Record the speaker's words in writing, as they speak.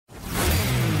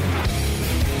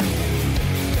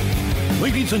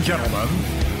Ladies and gentlemen,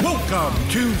 welcome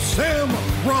to Sam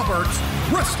Roberts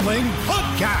Wrestling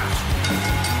Podcast.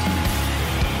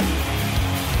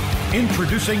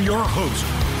 Introducing your host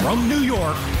from New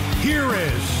York, here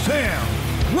is Sam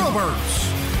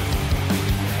Roberts.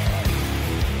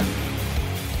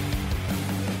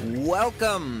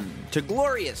 Welcome to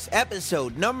glorious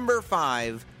episode number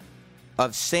 5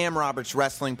 of Sam Roberts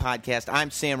Wrestling Podcast. I'm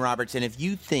Sam Roberts, and if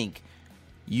you think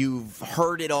you've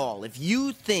heard it all, if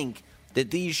you think that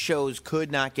these shows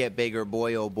could not get bigger,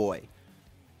 boy oh boy,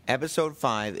 episode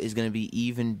 5 is going to be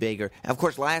even bigger. Of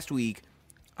course, last week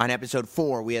on episode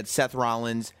 4, we had Seth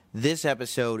Rollins. This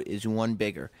episode is one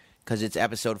bigger because it's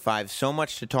episode 5. So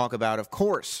much to talk about, of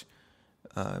course.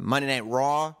 Monday Night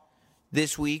Raw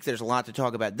this week, there's a lot to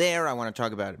talk about there. I want to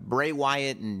talk about Bray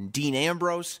Wyatt and Dean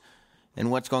Ambrose and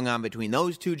what's going on between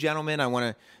those two gentlemen. I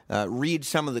want to read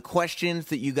some of the questions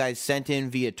that you guys sent in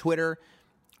via Twitter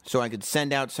so I could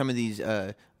send out some of these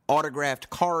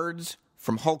autographed cards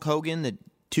from Hulk Hogan that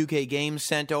 2K Games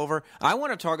sent over. I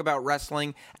want to talk about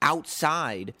wrestling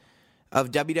outside of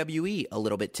WWE a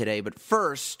little bit today. But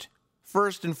first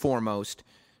and foremost,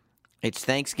 it's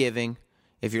Thanksgiving.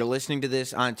 If you're listening to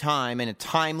this on time, in a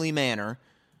timely manner,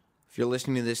 if you're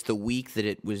listening to this the week that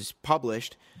it was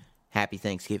published, happy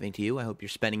Thanksgiving to you. I hope you're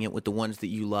spending it with the ones that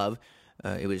you love.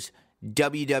 It was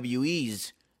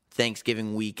WWE's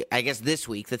Thanksgiving week. I guess this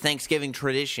week, the Thanksgiving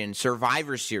tradition,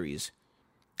 Survivor Series,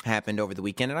 happened over the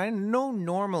weekend. And I know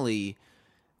normally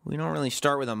we don't really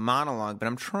start with a monologue, but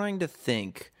I'm trying to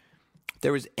think. If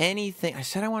there was anything, I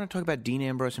said I want to talk about Dean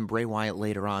Ambrose and Bray Wyatt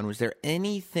later on. Was there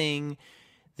anything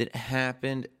that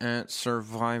happened at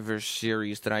Survivor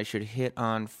Series that I should hit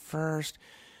on first?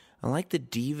 I like the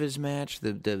Divas match,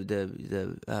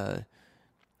 the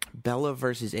Bella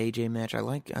versus AJ match. I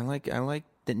like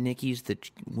that Nikki's the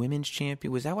women's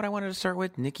champion. Was that what I wanted to start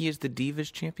with? Nikki is the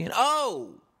Divas champion.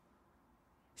 Oh,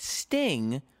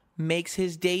 Sting makes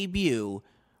his debut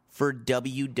for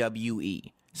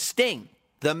WWE. Sting,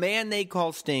 the man they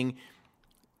call Sting.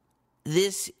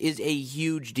 This is a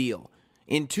huge deal.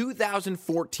 In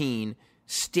 2014,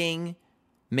 Sting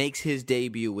makes his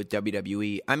debut with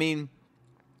WWE. I mean,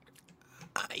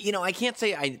 I can't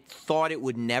say I thought it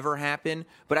would never happen,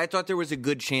 but I thought there was a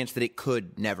good chance that it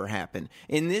could never happen.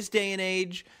 In this day and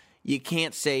age, you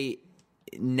can't say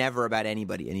never about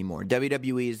anybody anymore.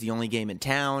 WWE is the only game in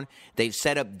town. They've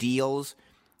set up deals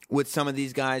with some of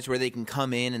these guys where they can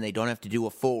come in and they don't have to do a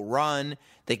full run.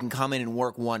 They can come in and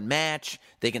work one match.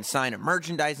 They can sign a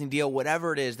merchandising deal,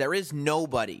 whatever it is. There is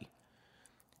nobody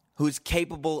who's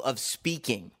capable of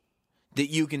speaking that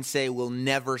you can say will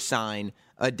never sign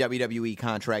a WWE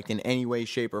contract in any way,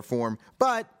 shape, or form.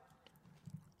 But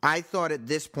I thought at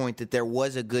this point that there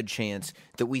was a good chance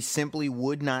that we simply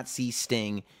would not see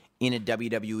Sting in a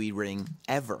WWE ring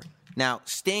ever. Now,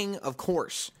 Sting, of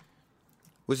course,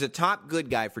 was a top good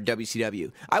guy for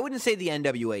WCW. I wouldn't say the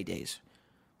NWA days.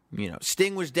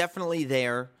 Sting was definitely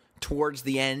there towards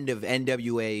the end of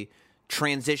NWA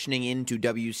transitioning into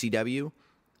WCW.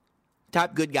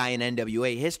 Top good guy in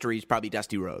NWA history is probably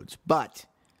Dusty Rhodes. But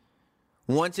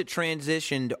once it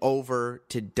transitioned over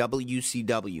to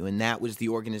WCW, and that was the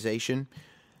organization,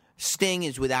 Sting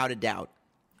is without a doubt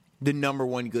the number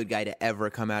one good guy to ever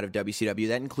come out of WCW.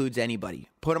 That includes anybody.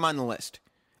 Put him on the list.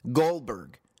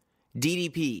 Goldberg,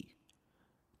 DDP,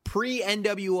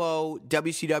 pre-NWO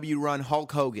WCW run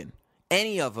Hulk Hogan,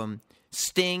 any of them,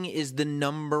 Sting is the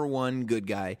number one good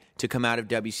guy to come out of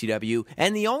WCW,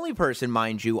 and the only person,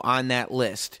 mind you, on that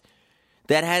list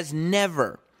that has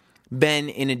never been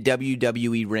in a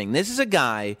WWE ring. This is a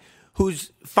guy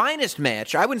whose finest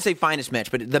match, I wouldn't say finest match,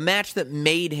 but the match that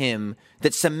made him,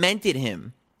 that cemented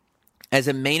him as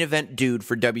a main event dude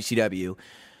for WCW,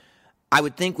 I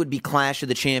would think would be Clash of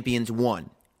the Champions 1.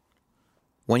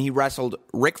 When he wrestled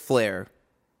Ric Flair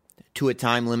to a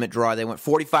time limit draw. They went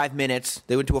 45 minutes.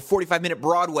 They went to a 45-minute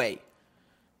Broadway,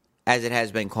 as it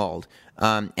has been called.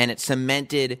 And it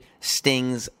cemented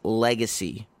Sting's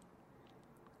legacy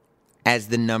as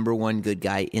the number one good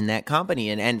guy in that company.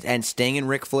 And Sting and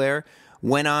Ric Flair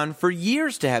went on for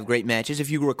years to have great matches. If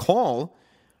you recall,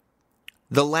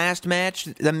 the last match,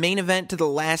 the main event to the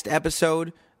last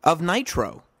episode of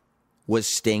Nitro was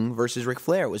Sting versus Ric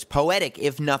Flair. It was poetic,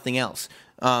 if nothing else.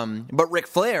 But Ric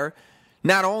Flair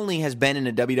not only has been in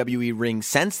a WWE ring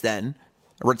since then,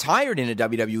 retired in a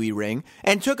WWE ring,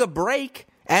 and took a break,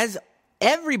 as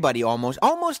everybody almost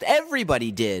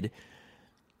everybody did,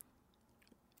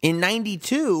 in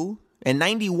 92 and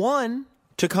 91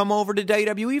 to come over to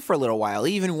WWE for a little while.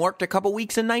 He even worked a couple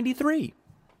weeks in 93,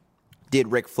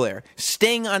 did Ric Flair.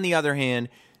 Sting, on the other hand,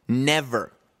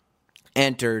 never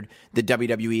entered the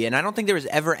WWE, and I don't think there was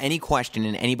ever any question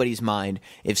in anybody's mind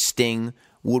if Sting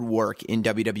would work in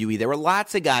WWE. There were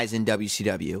lots of guys in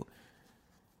WCW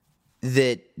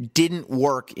that didn't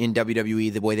work in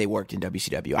WWE the way they worked in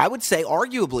WCW. I would say,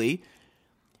 arguably,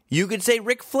 you could say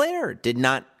Ric Flair did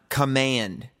not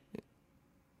command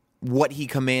what he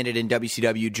commanded in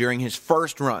WCW during his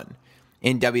first run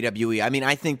in WWE. I mean,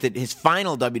 I think that his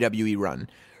final WWE run,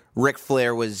 Ric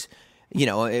Flair was,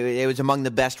 it was among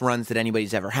the best runs that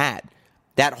anybody's ever had.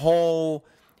 That whole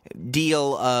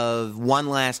deal of one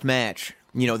last match,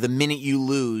 the minute you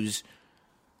lose,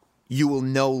 you will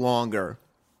no longer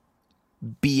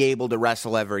be able to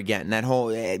wrestle ever again. That whole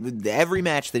every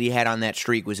match that he had on that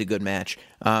streak was a good match.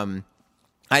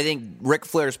 I think Ric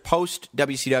Flair's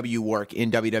post-WCW work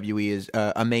in WWE is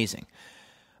amazing.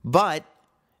 But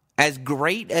as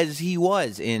great as he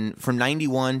was from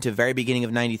 91 to very beginning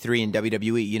of 93 in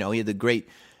WWE, he had the great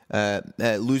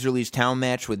Loser Leaves Town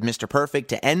match with Mr. Perfect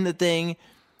to end the thing.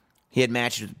 He had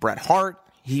matches with Bret Hart.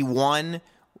 He won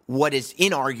what is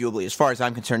inarguably, as far as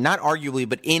I'm concerned, not arguably,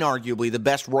 but inarguably the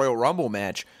best Royal Rumble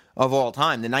match of all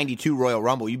time, the 92 Royal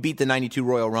Rumble. You beat the 92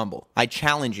 Royal Rumble. I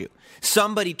challenge you.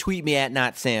 Somebody tweet me at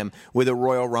Not Sam with a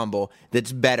Royal Rumble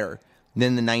that's better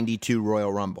than the 92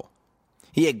 Royal Rumble.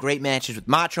 He had great matches with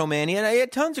Macho Man. He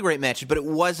had tons of great matches, but it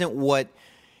wasn't what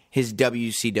his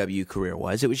WCW career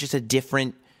was. It was just a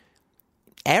different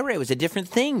era. It was a different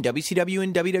thing. WCW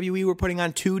and WWE were putting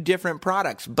on two different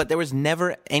products, but there was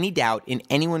never any doubt in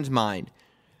anyone's mind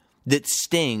that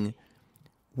Sting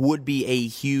would be a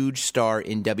huge star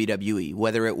in WWE,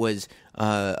 whether it was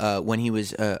when he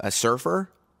was a surfer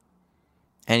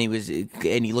and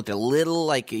he looked a little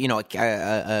like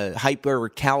a hyper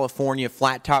California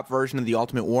flat top version of the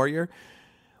Ultimate Warrior,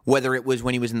 whether it was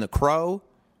when he was in the Crow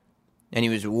and he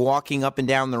was walking up and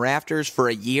down the rafters for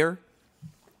a year,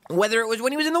 whether it was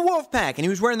when he was in the Wolfpack and he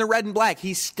was wearing the red and black,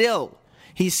 he still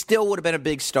would have been a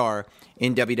big star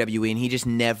in WWE, and he just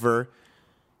never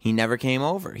came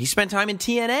over. He spent time in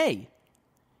TNA.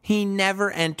 He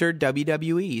never entered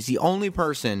WWE. He's the only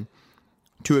person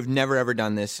to have never, ever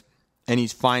done this, and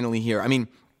he's finally here. I mean,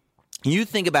 you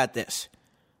think about this.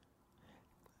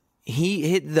 He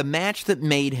hit the match that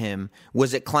made him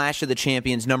was at Clash of the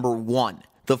Champions #1,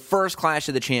 the first Clash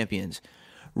of the Champions.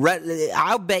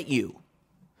 I'll bet you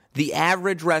the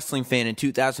average wrestling fan in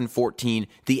 2014,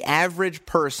 the average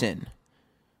person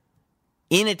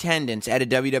in attendance at a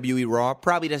WWE Raw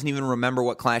probably doesn't even remember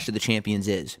what Clash of the Champions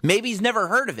is. Maybe he's never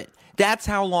heard of it. That's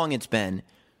how long it's been.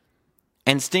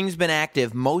 And Sting's been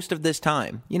active most of this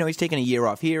time. He's taken a year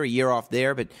off here, a year off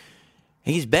there, but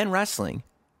he's been wrestling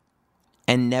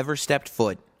and never stepped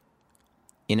foot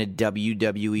in a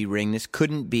WWE ring. This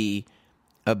couldn't be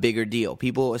a bigger deal.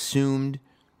 People assumed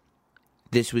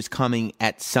this was coming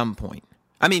at some point.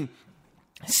 I mean,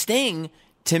 Sting,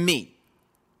 to me,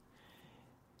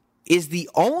 is the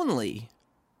only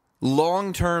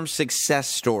long-term success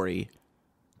story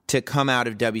to come out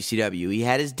of WCW. He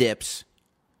had his dips,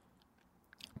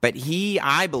 but he,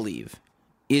 I believe,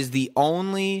 is the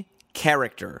only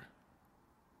character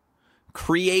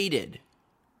created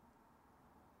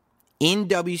in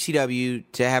WCW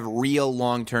to have real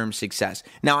long-term success.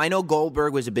 Now, I know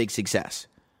Goldberg was a big success,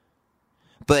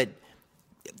 but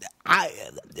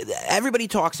everybody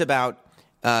talks about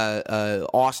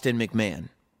Austin McMahon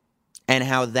and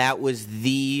how that was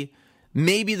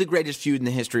maybe the greatest feud in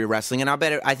the history of wrestling, and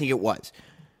I think it was.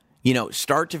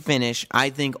 Start to finish,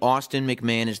 I think Austin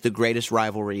McMahon is the greatest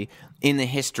rivalry in the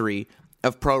history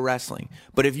of pro wrestling.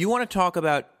 But if you want to talk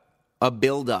about a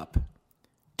build-up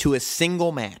to a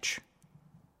single match,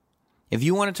 if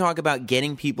you want to talk about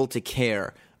getting people to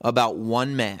care about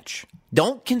one match,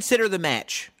 don't consider the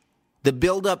match, the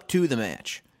build-up to the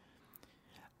match.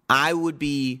 It would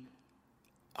be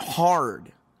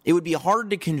hard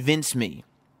to convince me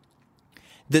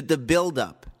that the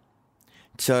build-up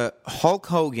to Hulk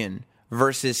Hogan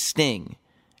versus Sting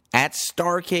at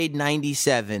Starrcade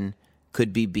 97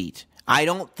 could be beat. I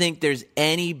don't think there's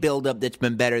any build-up that's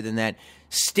been better than that.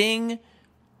 Sting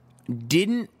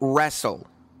didn't wrestle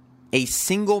a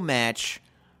single match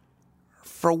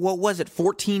for,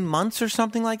 14 months or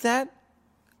something like that?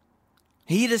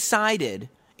 He decided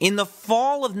in the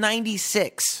fall of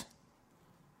 96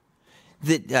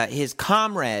 that his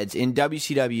comrades in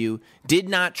WCW did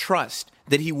not trust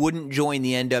that he wouldn't join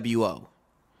the NWO.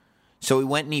 So he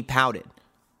went and he pouted.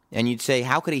 And you'd say,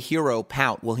 how could a hero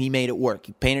pout? Well, he made it work.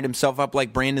 He painted himself up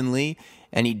like Brandon Lee,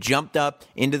 and he jumped up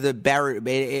into the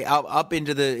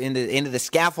into the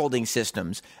scaffolding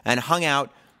systems and hung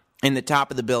out in the top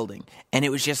of the building. And it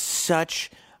was just such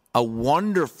a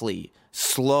wonderfully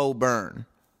slow burn.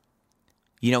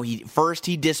 You know, he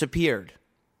disappeared.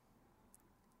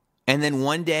 And then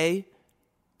one day,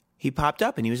 he popped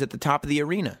up and he was at the top of the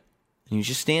arena. And he was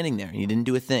just standing there and he didn't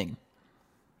do a thing.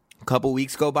 A couple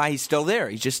weeks go by, he's still there.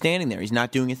 He's just standing there. He's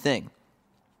not doing a thing.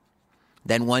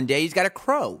 Then one day, he's got a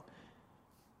crow.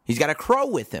 He's got a crow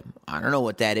with him. I don't know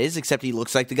what that is, except he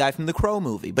looks like the guy from the Crow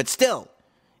movie. But still,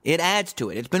 it adds to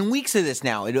it. It's been weeks of this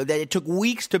now. It took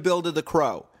weeks to build to the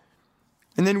crow.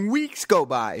 And then weeks go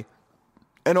by,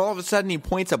 and all of a sudden he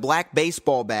points a black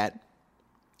baseball bat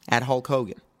at Hulk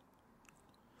Hogan.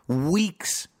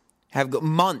 Months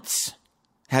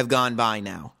have gone by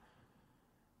now.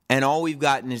 And all we've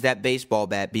gotten is that baseball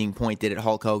bat being pointed at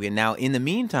Hulk Hogan. Now, in the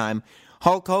meantime,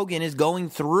 Hulk Hogan is going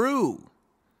through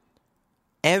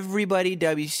everybody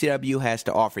WCW has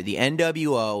to offer. The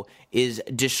NWO is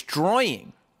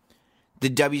destroying the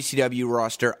WCW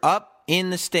roster. Up in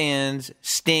the stands,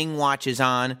 Sting watches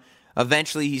on.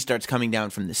 Eventually, he starts coming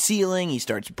down from the ceiling. He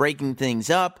starts breaking things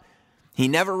up. He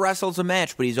never wrestles a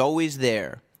match, but he's always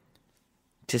there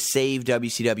to save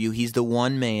WCW. He's the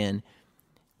one man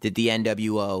that the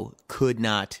NWO could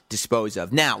not dispose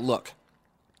of. Now, look,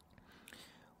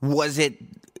 was it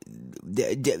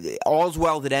all's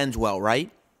well that ends well,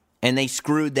 right? And they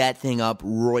screwed that thing up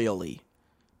royally.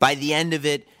 By the end of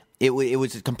it, it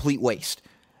was a complete waste.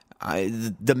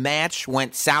 The match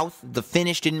went south. The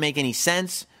finish didn't make any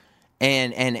sense.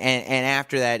 And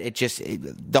after that,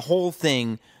 the whole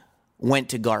thing went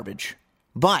to garbage.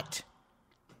 But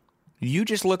you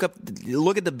just look at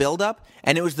the build-up,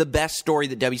 and it was the best story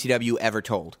that WCW ever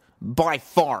told. By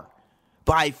far.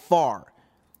 By far.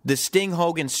 The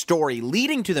Sting-Hogan story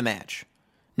leading to the match,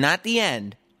 not the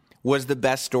end, was the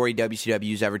best story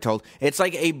WCW's ever told. It's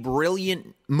like a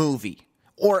brilliant movie.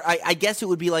 Or I guess it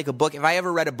would be like a book. If I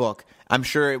ever read a book, I'm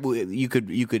sure you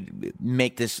could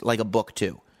make this like a book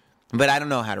too. But I don't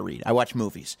know how to read. I watch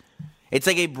movies. It's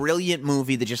like a brilliant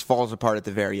movie that just falls apart at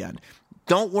the very end.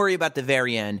 Don't worry about the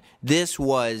very end. This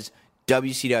was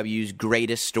WCW's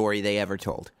greatest story they ever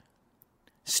told.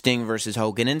 Sting versus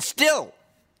Hogan. And still,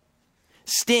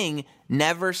 Sting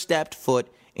never stepped foot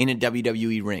in a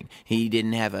WWE ring. He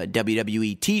didn't have a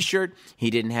WWE t-shirt. He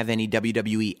didn't have any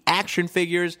WWE action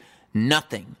figures.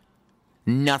 Nothing.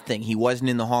 He wasn't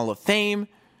in the Hall of Fame.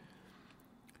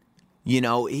 You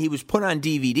know, he was put on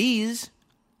DVDs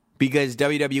because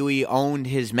WWE owned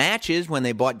his matches when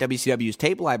they bought WCW's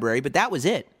tape library, but that was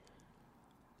it.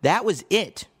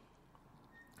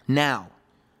 Now,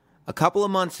 a couple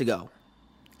of months ago,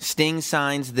 Sting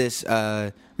signs this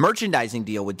merchandising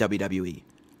deal with WWE,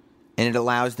 and it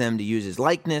allows them to use his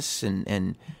likeness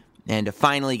and to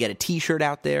finally get a t-shirt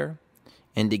out there,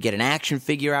 and to get an action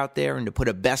figure out there, and to put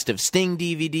a Best of Sting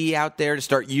DVD out there, to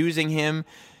start using him.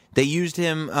 They used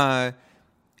him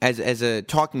as a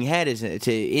talking head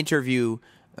to interview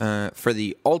for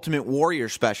the Ultimate Warrior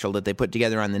special that they put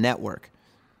together on the network.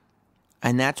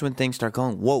 And that's when things start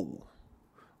going, whoa,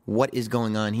 what is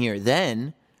going on here?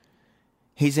 Then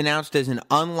he's announced as an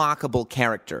unlockable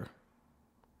character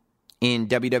in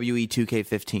WWE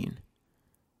 2K15.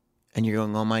 And you're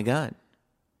going, oh my God,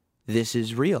 this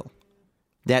is real.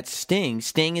 That's Sting.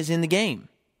 Sting is in the game.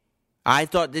 I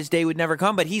thought this day would never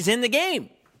come, but he's in the game.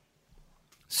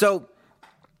 So,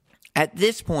 at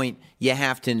this point, you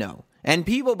have to know. And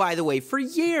people, by the way, for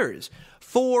years,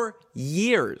 I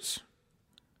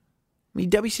mean,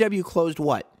 WCW closed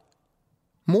what?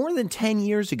 More than 10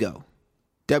 years ago,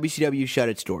 WCW shut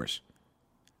its doors.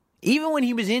 Even when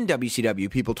he was in WCW,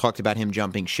 people talked about him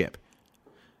jumping ship.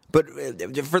 But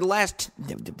for the last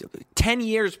 10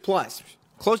 years plus,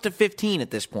 close to 15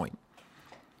 at this point,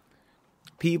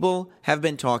 people have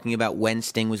been talking about when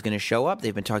Sting was going to show up.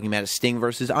 They've been talking about a Sting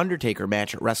versus Undertaker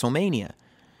match at WrestleMania.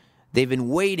 They've been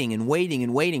waiting and waiting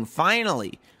and waiting.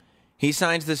 Finally, he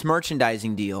signs this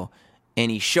merchandising deal,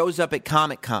 and he shows up at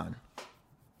Comic-Con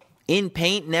in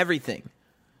paint and everything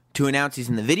to announce he's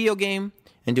in the video game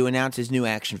and to announce his new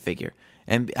action figure.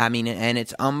 And I mean, and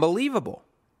it's unbelievable,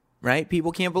 right?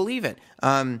 People can't believe it.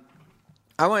 I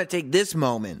want to take this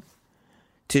moment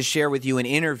to share with you an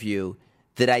interview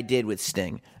that I did with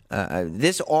Sting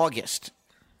this August,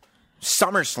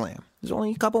 SummerSlam. It was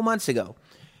only a couple months ago.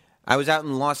 I was out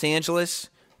in Los Angeles,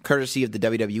 courtesy of the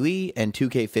WWE and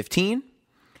 2K15, and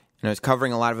I was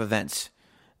covering a lot of events.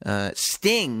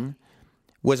 Sting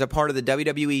was a part of the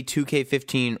WWE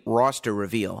 2K15 roster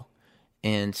reveal,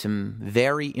 and some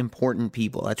very important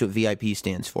people. That's what VIP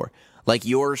stands for. Like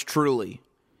yours truly.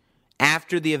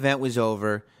 After the event was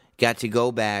over, got to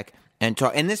go back and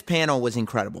talk. And this panel was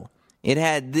incredible. It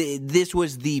had this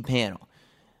was the panel.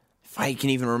 If I can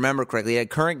even remember correctly, it had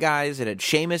current guys. It had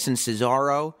Sheamus and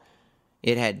Cesaro.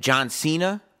 It had John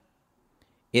Cena.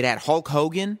 It had Hulk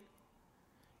Hogan.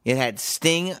 It had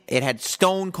Sting. It had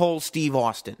Stone Cold Steve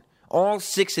Austin. All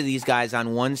 6 of these guys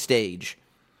on one stage.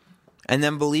 And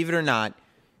then, believe it or not,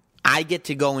 I get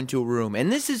to go into a room.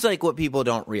 And this is like what people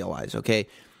don't realize, okay?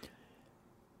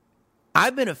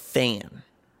 I've been a fan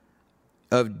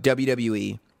of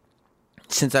WWE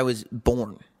since I was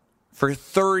born. For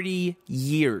 30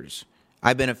 years,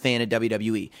 I've been a fan of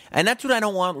WWE. And that's what I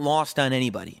don't want lost on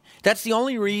anybody. That's the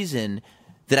only reason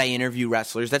that I interview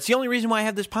wrestlers. That's the only reason why I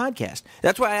have this podcast.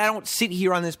 That's why I don't sit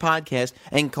here on this podcast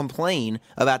and complain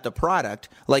about the product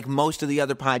like most of the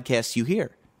other podcasts you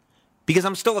hear. Because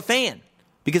I'm still a fan.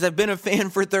 Because I've been a fan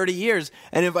for 30 years.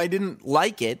 And if I didn't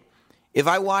like it, if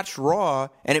I watched Raw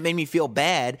and it made me feel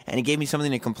bad and it gave me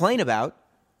something to complain about,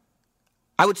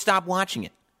 I would stop watching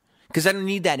it. Because I don't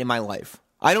need that in my life.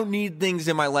 I don't need things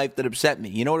in my life that upset me.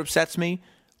 You know what upsets me?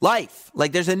 Life.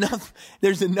 Like there's enough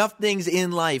things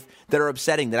in life that are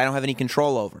upsetting that I don't have any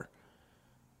control over.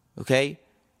 Okay?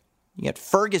 You got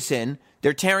Ferguson,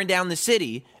 they're tearing down the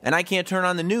city, and I can't turn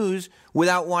on the news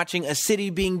without watching a city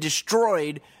being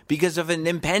destroyed because of an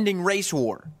impending race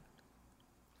war.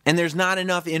 And there's not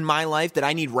enough in my life that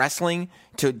I need wrestling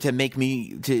to make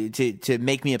me to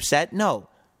make me upset? No.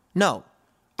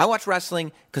 I watch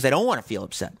wrestling because I don't want to feel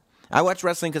upset. I watch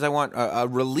wrestling because I want a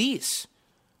release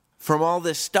from all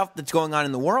this stuff that's going on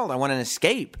in the world. I want an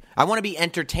escape. I want to be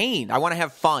entertained. I want to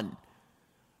have fun.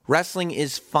 Wrestling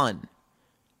is fun.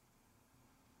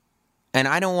 And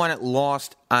I don't want it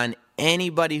lost on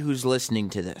anybody who's listening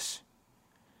to this.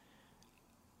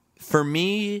 For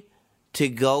me to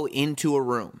go into a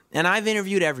room, and I've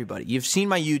interviewed everybody. You've seen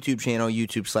my YouTube channel,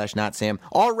 YouTube/NotSam.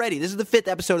 Already, this is the 5th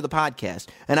episode of the podcast,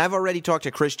 and I've already talked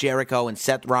to Chris Jericho and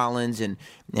Seth Rollins, and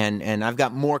I've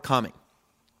got more coming.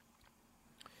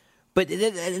 But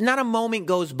not a moment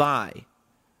goes by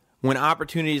when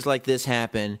opportunities like this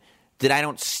happen that I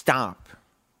don't stop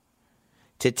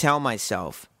to tell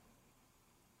myself,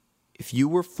 if you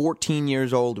were 14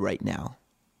 years old right now,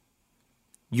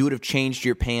 you would have changed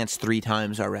your pants 3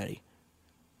 times already.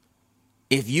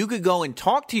 If you could go and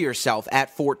talk to yourself at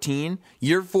 14,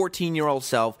 your 14-year-old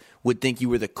self would think you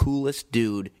were the coolest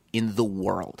dude in the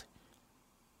world.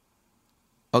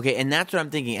 Okay, and that's what I'm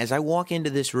thinking. As I walk into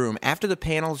this room, after the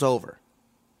panel's over,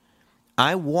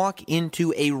 I walk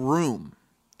into a room,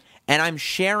 and I'm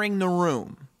sharing the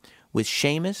room with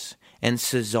Sheamus and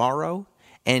Cesaro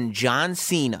and John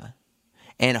Cena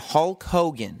and Hulk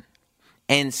Hogan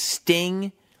and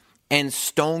Sting and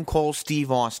Stone Cold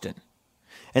Steve Austin.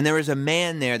 And there is a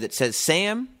man there that says,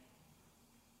 Sam,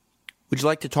 would you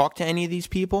like to talk to any of these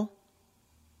people?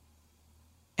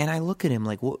 And I look at him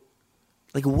like,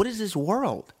 what is this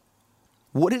world?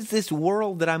 What is this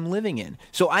world that I'm living in?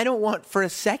 So I don't want for a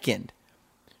second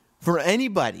for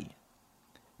anybody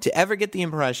to ever get the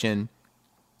impression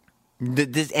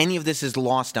that any of this is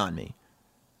lost on me.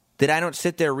 That I don't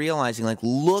sit there realizing, like,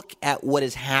 look at what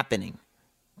is happening.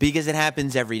 Because it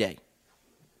happens every day.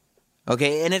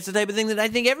 Okay, and it's the type of thing that I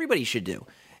think everybody should do.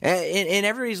 In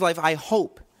everybody's life, I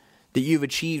hope that you've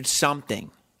achieved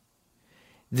something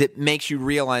that makes you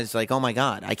realize, like, oh my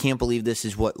God, I can't believe this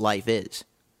is what life is.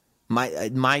 My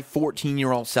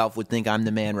 14-year-old self would think I'm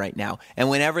the man right now. And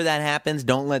whenever that happens,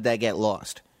 don't let that get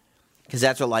lost. Because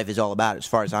that's what life is all about as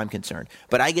far as I'm concerned.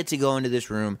 But I get to go into this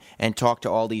room and talk to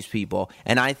all these people.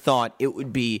 And I thought it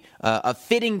would be a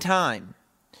fitting time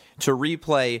to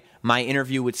replay my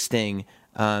interview with Sting.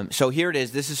 So here it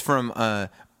is. This is from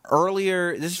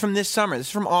earlier. This is from this summer. This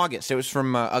is from August. It was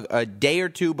from a day or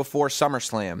two before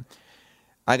SummerSlam.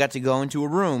 I got to go into a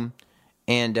room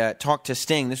and talk to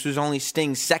Sting. This was only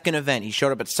Sting's second event. He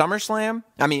showed up at SummerSlam.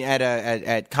 I mean,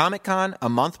 at Comic-Con a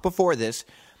month before this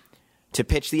to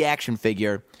pitch the action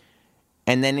figure.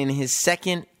 And then in his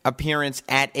second appearance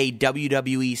at a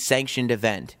WWE sanctioned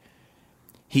event,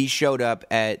 he showed up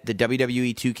at the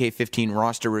WWE 2K15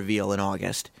 roster reveal in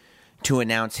August to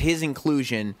announce his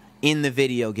inclusion in the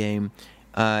video game.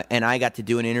 And I got to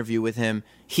do an interview with him.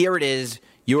 Here it is,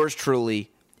 yours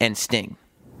truly, and Sting.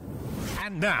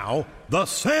 And now, the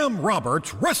Sam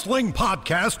Roberts Wrestling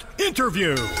Podcast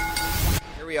interview.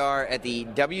 Here we are at the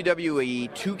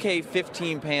WWE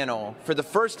 2K15 panel for the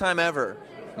first time ever,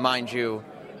 mind you,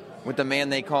 with the man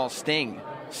they call Sting.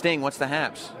 Sting, what's the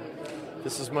haps?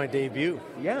 This is my debut.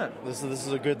 Yeah. This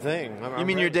is a good thing. You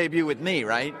mean your debut with me,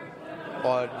 right?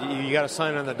 Well, you got to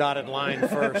sign on the dotted line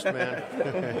first,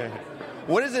 man.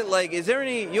 What is it like? Is there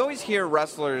any... You always hear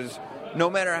wrestlers, no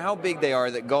matter how big they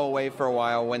are, that go away for a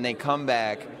while. When they come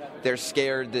back, they're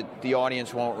scared that the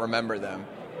audience won't remember them.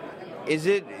 Is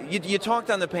it... You talked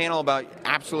on the panel about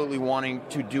absolutely wanting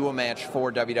to do a match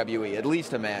for WWE, at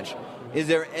least a match. Is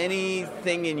there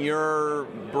anything in your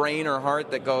brain or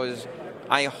heart that goes,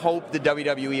 I hope the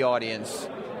WWE audience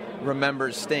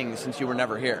remembers Sting since you were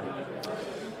never here?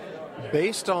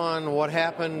 Based on what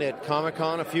happened at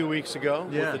Comic-Con a few weeks ago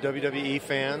with the WWE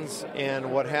fans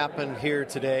and what happened here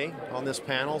today on this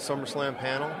panel, SummerSlam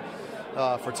panel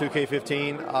for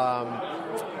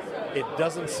 2K15, it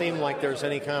doesn't seem like there's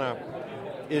any kind of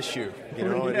issue. You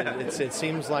know, it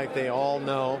seems like they all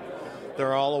know,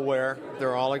 they're all aware,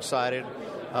 they're all excited.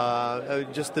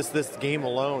 Just this game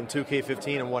alone,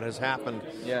 2K15, and what has happened.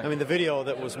 Yeah. I mean, the video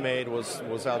that was made was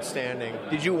outstanding.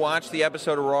 Did you watch the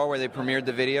episode of Raw where they premiered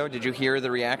the video? Did you hear the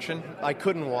reaction? I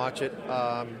couldn't watch it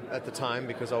at the time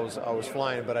because I was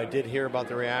flying, but I did hear about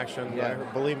the reaction. Yeah.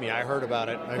 Believe me, I heard about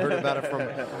it. I heard about it from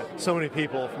so many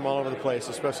people from all over the place,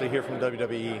 especially here from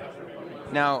WWE.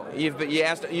 Now,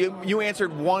 you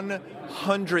answered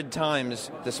 100 times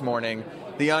this morning.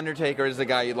 The Undertaker is the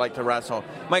guy you'd like to wrestle.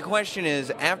 My question is,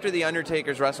 after The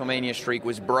Undertaker's WrestleMania streak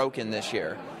was broken this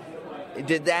year,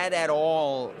 did that at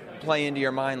all play into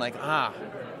your mind like,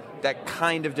 that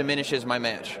kind of diminishes my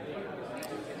match?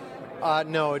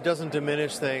 No, it doesn't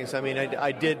diminish things. I mean,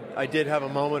 I did have a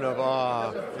moment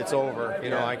of, it's over. You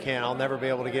know, I'll never be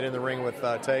able to get in the ring with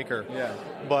Taker. Yeah.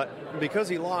 But because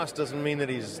he lost doesn't mean that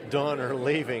he's done or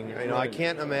leaving. You know, I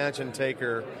can't imagine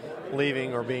Taker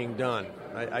leaving or being done.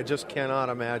 I just cannot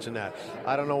imagine that.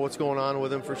 I don't know what's going on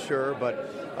with him for sure,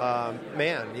 but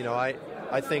man, you know,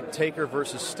 I think Taker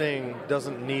versus Sting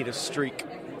doesn't need a streak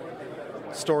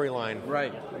storyline.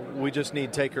 Right. We just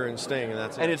need Taker and Sting, and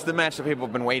that's it. And it's the match that people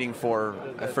have been waiting for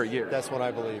years. That's what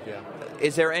I believe, yeah.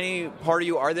 Is there any part of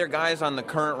you, are there guys on the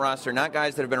current roster, not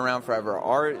guys that have been around forever,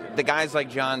 are the guys like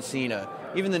John Cena,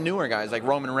 even the newer guys like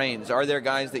Roman Reigns, are there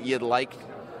guys that you'd like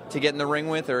to get in the ring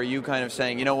with, or are you kind of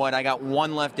saying, you know what, I got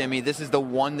one left in me, this is the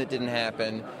one that didn't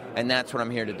happen, and that's what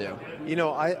I'm here to do? You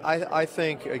know, I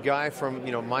think a guy from,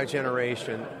 you know, my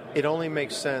generation, it only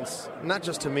makes sense, not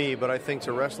just to me, but I think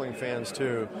to wrestling fans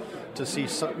too, to see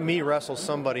me wrestle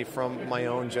somebody from my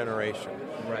own generation.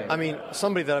 Right. I mean,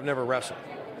 somebody that I've never wrestled,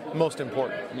 most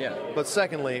important. Yeah. But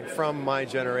secondly, from my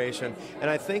generation, and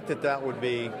I think that would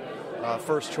be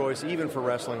first choice, even for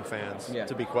wrestling fans,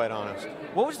 to be quite honest.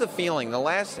 What was the feeling? The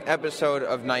last episode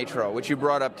of Nitro, which you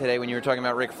brought up today when you were talking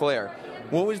about Ric Flair,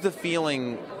 what was the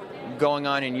feeling going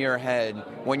on in your head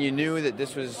when you knew that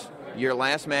this was your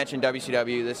last match in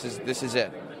WCW, this is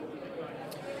it?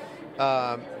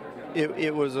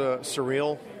 It was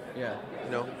surreal. Yeah.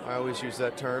 You know, I always use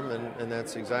that term, and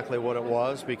that's exactly what it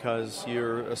was, because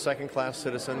you're a second-class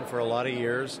citizen for a lot of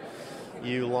years.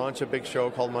 You launch a big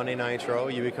show called Monday Nitro.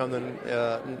 You become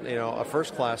a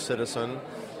first-class citizen,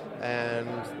 and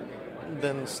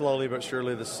then slowly but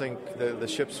surely the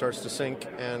ship starts to sink,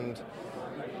 and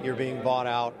you're being bought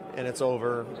out, and it's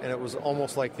over. And it was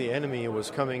almost like the enemy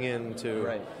was coming in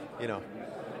to,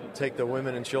 take the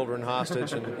women and children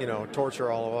hostage and torture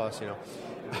all of us.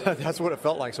 That's what it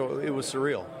felt like. So it was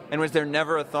surreal. And was there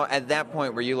never a thought at that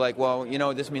point where you like, well,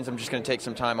 this means I'm just going to take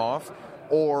some time off,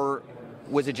 or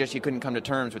was it just you couldn't come to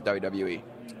terms with WWE?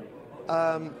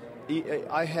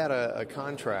 I had a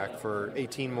contract for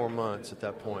 18 more months at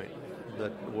that point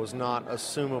that was not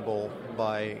assumable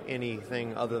by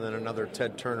anything other than another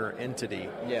Ted Turner entity.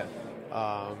 Yeah.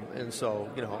 And so,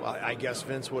 I guess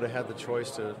Vince would have had the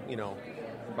choice to,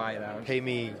 buy it out, pay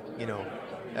me,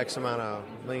 X amount of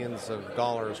millions of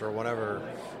dollars or whatever,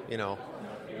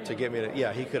 to get me to.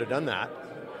 Yeah, he could have done that,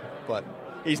 but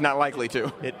he's not likely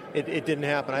to. It didn't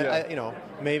happen. I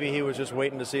maybe he was just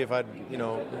waiting to see if I'd,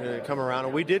 come around.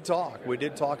 And we did talk. We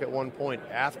did talk at one point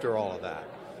after all of that,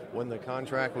 when the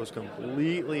contract was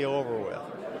completely over with,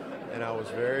 and I was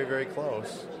very, very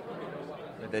close.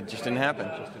 That just didn't happen.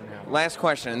 Last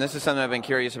question, and this is something I've been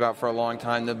curious about for a long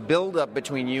time. The build-up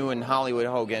between you and Hollywood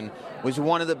Hogan was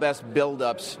one of the best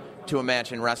build-ups to a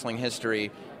match in wrestling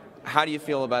history. How do you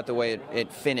feel about the way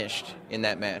it finished in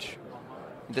that match?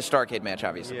 The Starrcade match,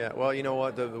 obviously. Yeah, well, you know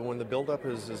what? When the build-up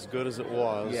is as good as it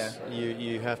was,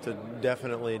 you have to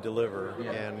definitely deliver.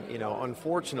 Yeah. And,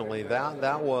 unfortunately,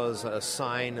 that was a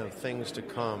sign of things to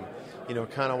come,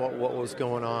 kind of what was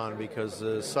going on, because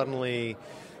suddenly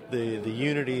the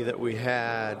unity that we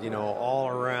had, all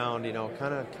around,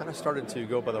 kind of started to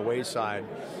go by the wayside.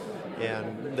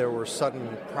 And there were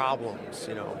sudden problems,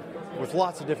 with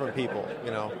lots of different people,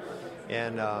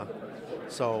 And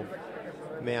so...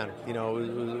 Man, it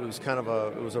was kind of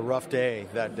a rough day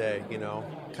that day,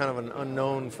 kind of an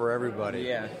unknown for everybody.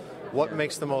 Yeah. what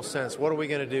makes the most sense? What are we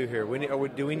going to do here?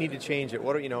 Do we need to change it?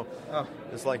 What are,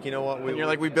 It's like, you know what? And you're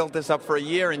like, we built this up for a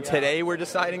year, and today we're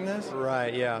deciding this?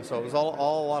 Right, yeah. So it was all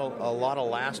a lot of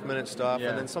last-minute stuff, Yeah.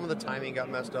 and then some of the timing got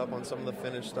messed up on some of the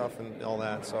finished stuff and all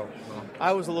that. So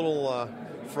I was a little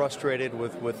frustrated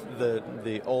with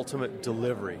the ultimate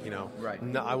delivery, Right.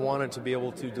 No, I wanted to be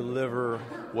able to deliver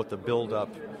what the build-up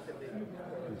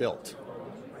built.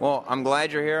 Well, I'm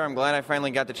glad you're here. I'm glad I finally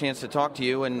got the chance to talk to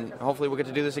you, and hopefully we'll get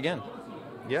to do this again.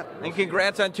 Yeah. And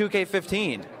congrats on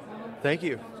 2K15. Thank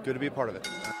you. It's good to be a part of it.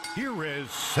 Here is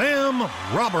Sam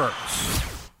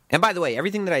Roberts. And by the way,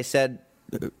 everything that I said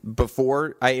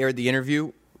before I aired the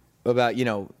interview about,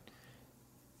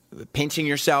 pinching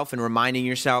yourself and reminding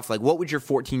yourself, like, what would your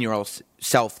 14-year-old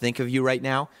self think of you right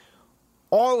now?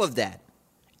 All of that.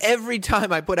 Every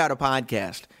time I put out a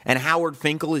podcast and Howard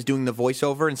Finkel is doing the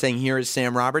voiceover and saying, here is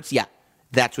Sam Roberts, yeah,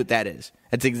 that's what that is.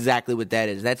 That's exactly what that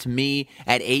is. That's me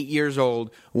at 8 years old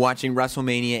watching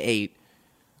WrestleMania 8,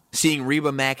 seeing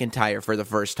Reba McEntire for the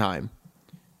first time,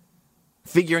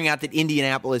 figuring out that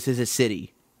Indianapolis is a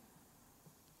city,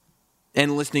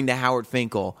 and listening to Howard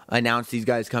Finkel announce these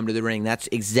guys come to the ring. That's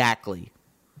exactly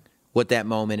what that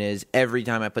moment is every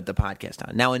time I put the podcast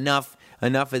on. Now, enough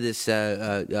of this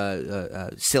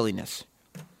silliness.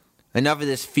 Enough of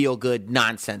this feel-good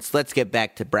nonsense. Let's get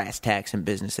back to brass tacks and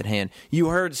business at hand. You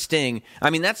heard Sting. I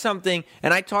mean, that's something,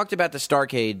 and I talked about the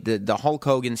Starrcade, the Hulk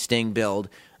Hogan Sting build.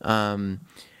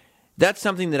 That's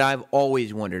something that I've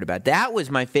always wondered about. That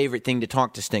was my favorite thing to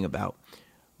talk to Sting about,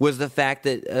 was the fact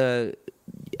that,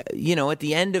 at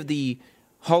the end of the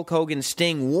Hulk Hogan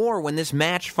Sting war, when this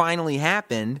match finally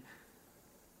happened,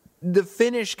 the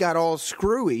finish got all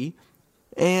screwy,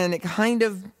 and it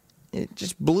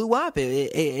just blew up.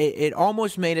 It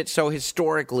almost made it so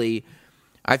historically,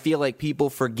 I feel like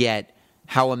people forget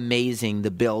how amazing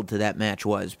the build to that match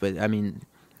was. But, I mean,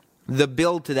 the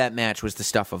build to that match was the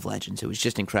stuff of legends. It was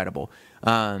just incredible.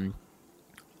 An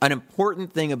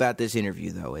important thing about this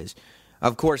interview, though, is,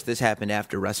 of course, this happened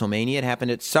after WrestleMania. It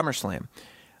happened at SummerSlam.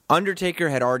 Undertaker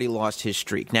had already lost his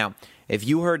streak. Now, if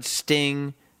you heard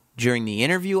Sting during the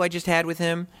interview I just had with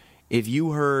him, if you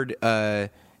watched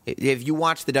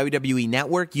the WWE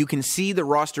Network, you can see the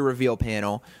roster reveal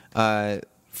panel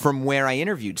from where I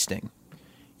interviewed Sting.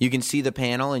 You can see the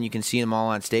panel, and you can see them all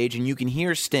on stage, and you can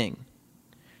hear Sting.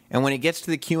 And when it gets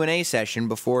to the Q&A session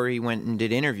before he went and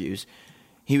did interviews,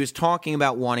 he was talking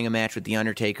about wanting a match with The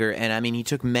Undertaker, and, I mean, he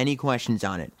took many questions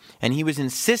on it. And he was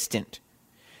insistent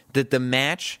that the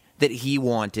match that he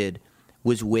wanted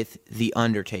was with The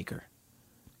Undertaker.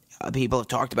 People have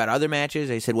talked about other matches.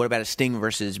 They said, what about a Sting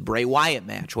versus Bray Wyatt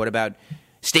match? What about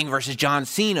Sting versus John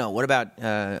Cena? What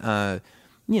about,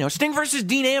 Sting versus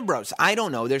Dean Ambrose? I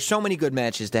don't know. There's so many good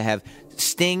matches to have.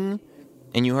 Sting,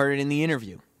 and you heard it in the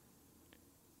interview,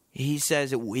 he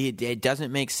says it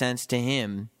doesn't make sense to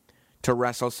him to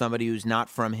wrestle somebody who's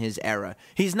not from his era.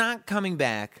 He's not coming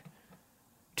back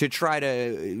to try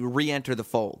to re-enter the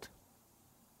fold.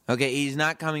 Okay, he's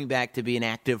not coming back to be an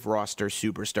active roster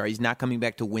superstar. He's not coming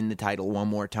back to win the title one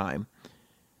more time.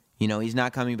 He's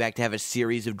not coming back to have a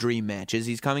series of dream matches.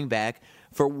 He's coming back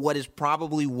for what is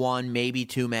probably one, maybe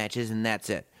two matches, and that's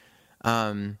it.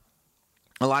 A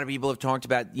lot of people have talked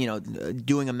about,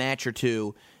 doing a match or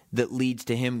two that leads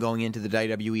to him going into the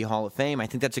WWE Hall of Fame. I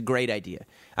think that's a great idea.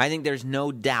 I think there's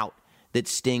no doubt that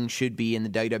Sting should be in the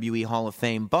WWE Hall of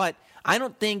Fame, but I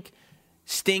don't think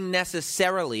Sting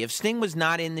necessarily, if Sting was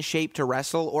not in the shape to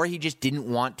wrestle or he just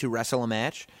didn't want to wrestle a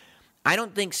match, I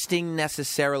don't think Sting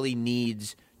necessarily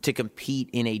needs to compete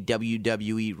in a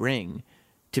WWE ring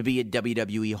to be a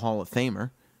WWE Hall of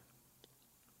Famer.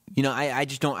 I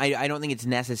just don't. I don't think it's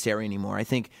necessary anymore. I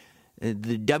think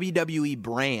the WWE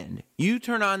brand. You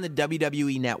turn on the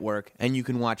WWE Network and you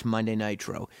can watch Monday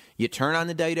Nitro. You turn on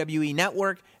the WWE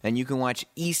Network and you can watch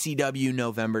ECW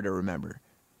November to Remember.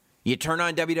 You turn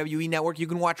on WWE Network, you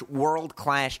can watch World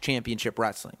Class Championship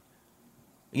Wrestling.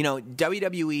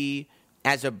 WWE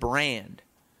as a brand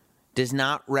does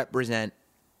not represent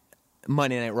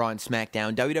Monday Night Raw and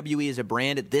SmackDown. WWE as a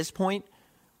brand at this point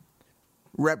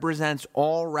represents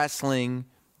all wrestling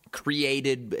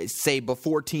created, say,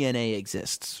 before TNA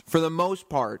exists. For the most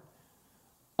part,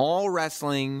 all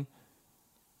wrestling,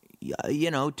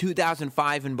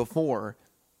 2005 and before,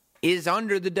 is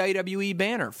under the WWE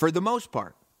banner, for the most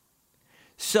part.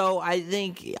 So I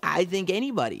think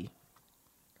anybody,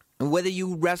 whether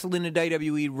you wrestled in a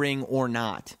WWE ring or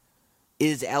not,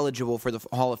 is eligible for the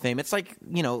Hall of Fame. It's like,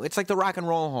 it's like the Rock and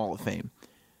Roll Hall of Fame.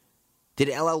 Did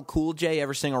LL Cool J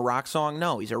ever sing a rock song?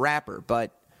 No, he's a rapper.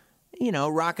 But,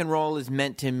 rock and roll is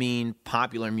meant to mean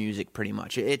popular music pretty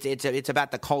much. It's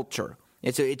about the culture.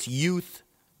 It's youth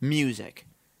music.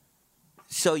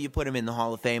 So you put him in the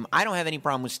Hall of Fame. I don't have any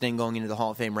problem with Sting going into the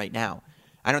Hall of Fame right now.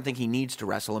 I don't think he needs to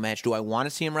wrestle a match. Do I want to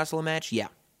see him wrestle a match? Yeah.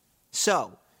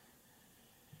 So,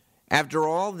 after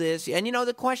all this, and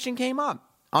the question came up.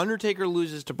 Undertaker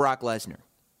loses to Brock Lesnar.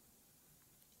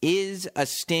 Is a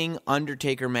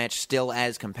Sting-Undertaker match still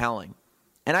as compelling?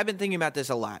 And I've been thinking about this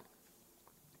a lot.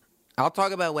 I'll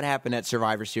talk about what happened at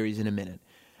Survivor Series in a minute.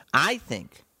 I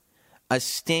think a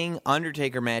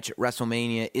Sting-Undertaker match at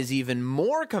WrestleMania is even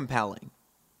more compelling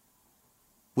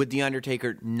with The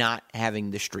Undertaker not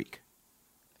having the streak.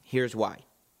 Here's why.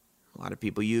 A lot of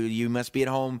people, you must be at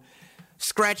home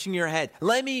scratching your head.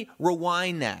 Let me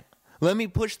rewind that. Let me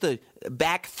push the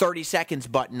back 30 seconds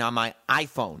button on my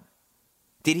iPhone.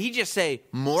 Did he just say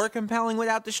more compelling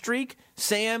without the streak?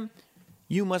 Sam,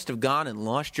 you must have gone and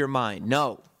lost your mind.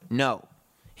 No.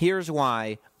 Here's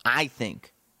why I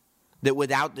think that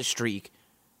without the streak,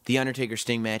 the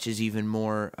Undertaker-Sting match is even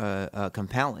more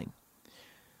compelling.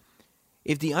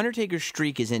 If the Undertaker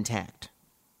streak is intact,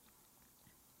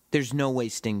 there's no way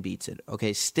Sting beats it.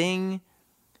 Okay, Sting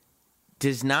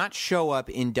does not show up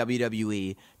in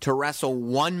WWE to wrestle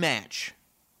one match,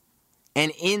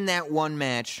 and in that one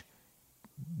match,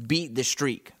 beat the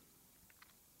streak.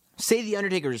 Say the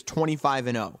Undertaker is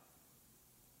 25-0.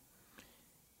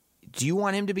 Do you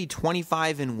want him to be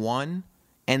 25-1,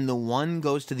 and the one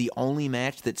goes to the only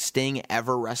match that Sting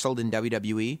ever wrestled in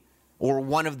WWE? Or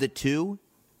one of the two?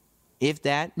 If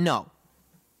that? No.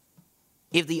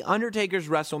 If the Undertaker's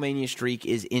WrestleMania streak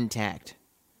is intact,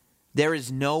 there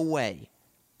is no way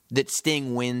that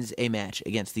Sting wins a match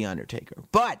against the Undertaker.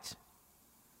 But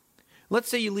let's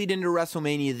say you lead into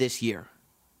WrestleMania this year,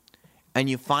 and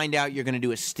you find out you're going to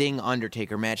do a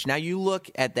Sting-Undertaker match. Now you look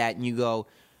at that and you go,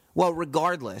 well,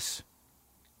 regardless,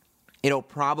 it'll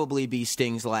probably be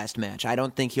Sting's last match. I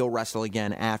don't think he'll wrestle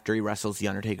again after he wrestles the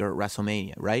Undertaker at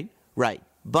WrestleMania, right? Right.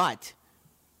 But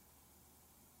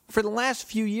for the last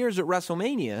few years at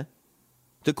WrestleMania,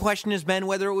 the question has been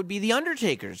whether it would be the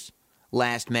Undertaker's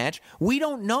last match. We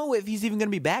don't know if he's even going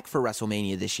to be back for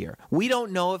WrestleMania this year. We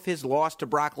don't know if his loss to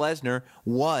Brock Lesnar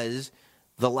was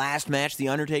the last match the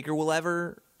Undertaker will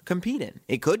ever compete in.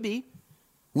 It could be.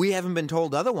 We haven't been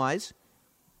told otherwise.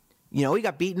 He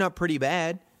got beaten up pretty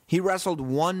bad. He wrestled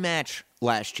one match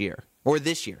last year, or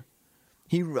this year.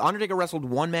 Undertaker wrestled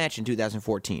one match in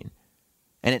 2014,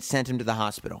 and it sent him to the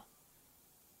hospital.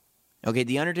 Okay,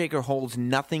 the Undertaker holds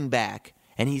nothing back,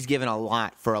 and he's given a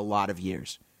lot for a lot of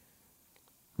years.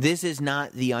 This is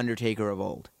not the Undertaker of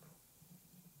old.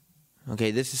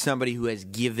 Okay, this is somebody who has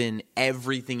given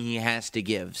everything he has to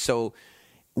give. So,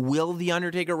 will the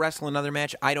Undertaker wrestle another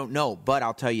match? I don't know, but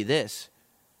I'll tell you this.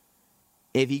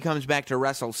 If he comes back to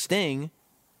wrestle Sting,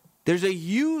 there's a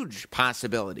huge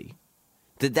possibility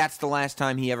that that's the last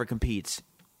time he ever competes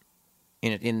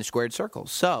in the squared circle.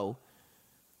 So,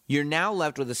 you're now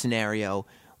left with a scenario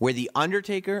where the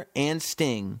Undertaker and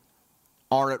Sting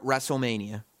are at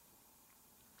WrestleMania,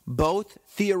 both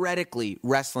theoretically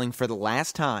wrestling for the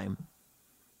last time,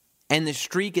 and the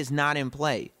streak is not in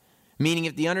play. Meaning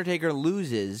if the Undertaker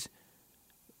loses,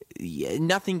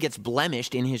 nothing gets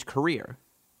blemished in his career.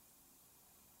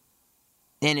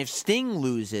 And if Sting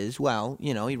loses, well,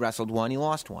 he wrestled one, he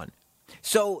lost one.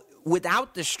 So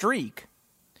without the streak,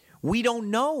 we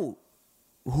don't know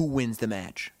who wins the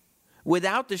match.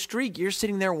 Without the streak, you're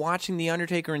sitting there watching The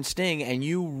Undertaker and Sting, and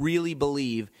you really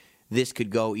believe this could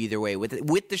go either way.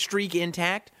 With the streak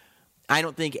intact, I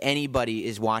don't think anybody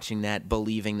is watching that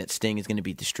believing that Sting is going to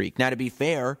beat the streak. Now, to be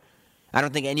fair, I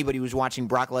don't think anybody was watching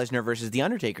Brock Lesnar versus The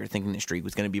Undertaker thinking the streak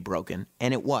was going to be broken,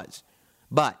 and it was.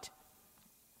 But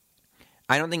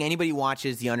I don't think anybody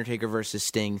watches The Undertaker versus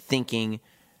Sting thinking,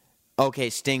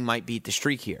 okay, Sting might beat the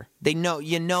streak here. He's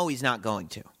not going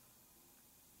to.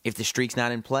 If the streak's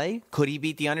not in play, could he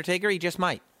beat The Undertaker? He just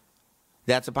might.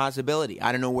 That's a possibility.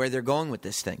 I don't know where they're going with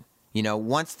this thing.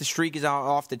 Once the streak is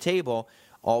off the table,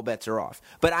 all bets are off.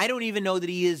 But I don't even know that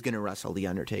he is going to wrestle The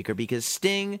Undertaker because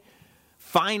Sting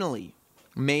finally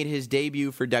made his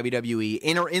debut for WWE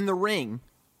in the ring,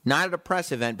 not at a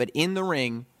press event, but in the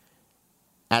ring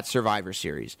at Survivor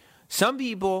Series. Some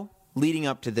people leading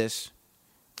up to this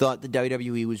thought the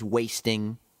WWE was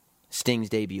wasting Sting's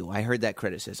debut. I heard that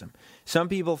criticism. Some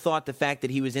people thought the fact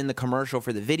that he was in the commercial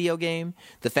for the video game,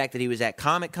 the fact that he was at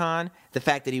Comic-Con, the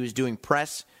fact that he was doing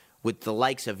press with the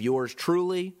likes of yours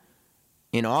truly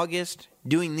in August,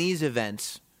 doing these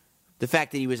events, the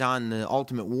fact that he was on the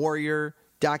Ultimate Warrior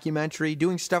documentary,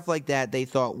 doing stuff like that, they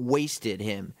thought wasted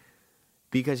him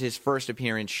because his first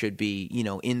appearance should be,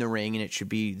 in the ring and it should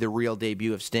be the real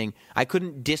debut of Sting. I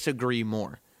couldn't disagree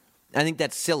more. I think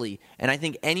that's silly, and I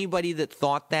think anybody that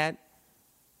thought that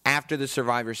after the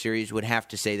Survivor Series would have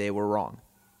to say they were wrong.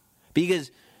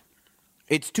 Because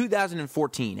it's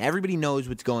 2014. Everybody knows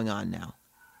what's going on now.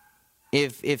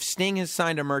 If Sting has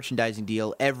signed a merchandising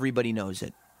deal, everybody knows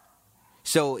it.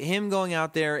 So him going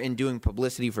out there and doing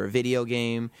publicity for a video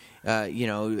game,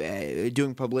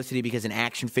 doing publicity because an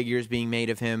action figure is being made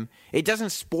of him, it doesn't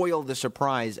spoil the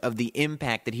surprise of the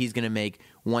impact that he's going to make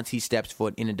once he steps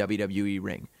foot in a WWE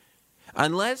ring.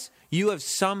 Unless you have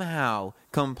somehow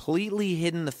completely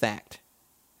hidden the fact.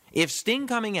 If Sting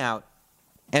coming out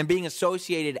and being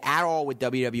associated at all with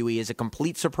WWE is a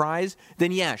complete surprise,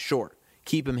 then yeah, sure,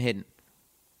 keep him hidden.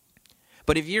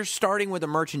 But if you're starting with a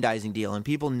merchandising deal and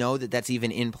people know that that's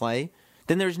even in play,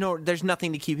 then there's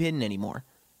nothing to keep hidden anymore.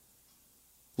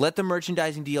 Let the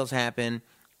merchandising deals happen,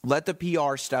 let the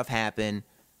PR stuff happen,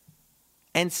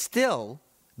 and still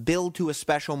build to a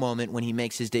special moment when he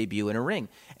makes his debut in the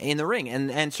ring.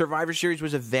 And Survivor Series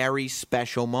was a very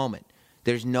special moment.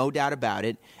 There's no doubt about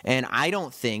it. And I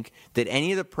don't think that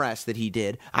any of the press that he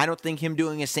did, I don't think him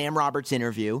doing a Sam Roberts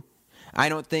interview, I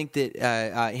don't think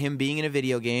that him being in a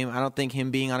video game, I don't think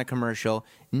him being on a commercial,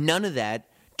 none of that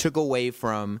took away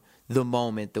from the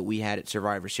moment that we had at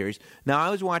Survivor Series. Now, I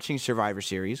was watching Survivor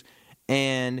Series,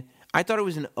 and I thought it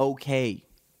was an okay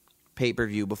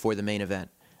pay-per-view before the main event.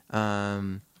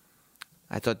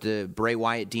 I thought the Bray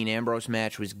Wyatt-Dean Ambrose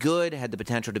match was good, had the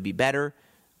potential to be better.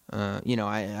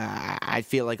 I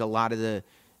feel like a lot of the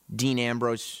Dean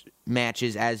Ambrose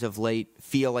matches as of late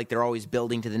feel like they're always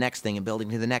building to the next thing and building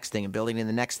to the next thing and building to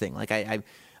the next thing. Like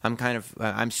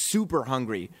I'm super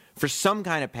hungry for some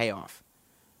kind of payoff.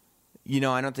 I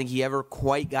don't think he ever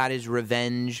quite got his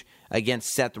revenge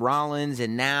against Seth Rollins,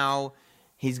 and now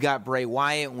he's got Bray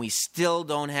Wyatt, and we still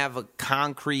don't have a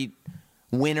concrete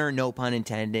winner, no pun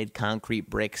intended, concrete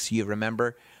bricks, you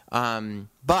remember.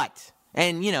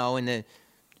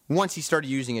 Once he started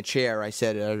using a chair, I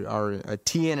said, are a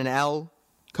T and an L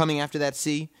coming after that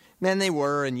C? Man, they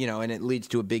were, and it leads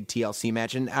to a big TLC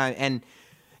match. And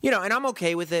I'm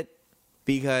okay with it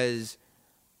because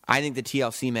I think the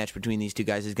TLC match between these two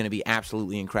guys is going to be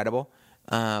absolutely incredible.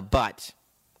 But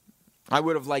I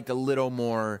would have liked a little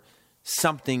more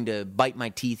something to bite my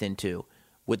teeth into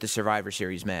with the Survivor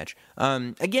Series match.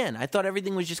 Again, I thought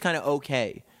everything was just kind of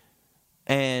okay.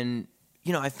 And,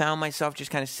 I found myself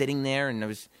just kind of sitting there, and I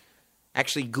was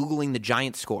actually Googling the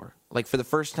Giants score. Like, for the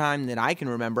first time that I can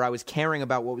remember, I was caring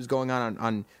about what was going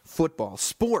on football.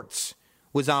 Sports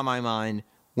was on my mind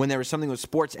when there was something with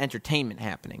sports entertainment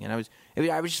happening. And I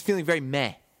was just feeling very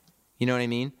meh. You know what I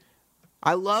mean?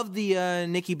 I loved the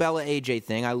Nikki Bella AJ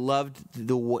thing. I loved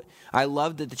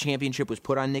that the championship was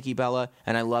put on Nikki Bella,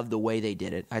 and I loved the way they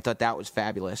did it. I thought that was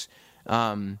fabulous.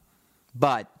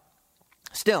 But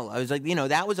still, I was like,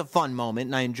 that was a fun moment,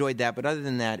 and I enjoyed that. But other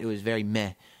than that, it was very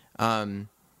meh. Then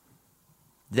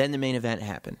the main event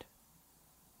happened.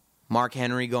 Mark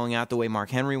Henry going out the way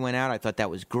Mark Henry went out. I thought that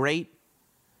was great.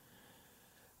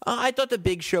 I thought the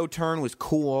Big Show turn was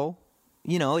cool.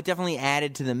 It definitely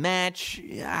added to the match.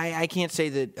 I can't say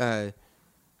that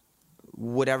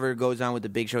whatever goes on with the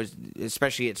Big Show,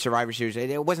 especially at Survivor Series,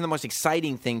 it wasn't the most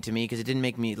exciting thing to me because it didn't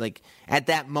make me, at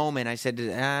that moment, I said,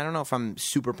 I don't know if I'm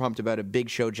super pumped about a Big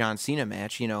Show John Cena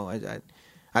match. I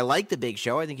like the Big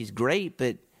Show. I think he's great,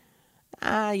 but,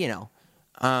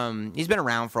 he's been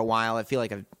around for a while. I feel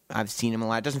like I've seen him a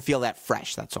lot. It doesn't feel that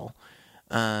fresh, that's all.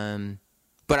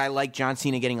 But I like John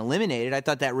Cena getting eliminated. I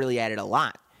thought that really added a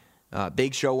lot.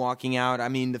 Big Show walking out. I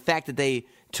mean, the fact that they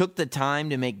took the time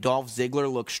to make Dolph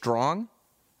Ziggler look strong,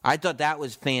 I thought that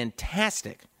was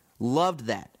fantastic. Loved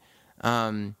that.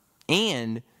 And,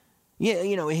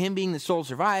 him being the sole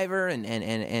survivor and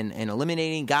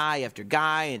eliminating guy after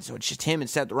guy, and so it's just him and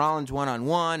Seth Rollins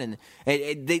one-on-one, and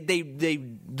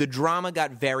the drama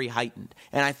got very heightened.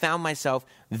 And I found myself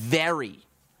very,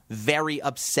 very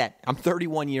upset. I'm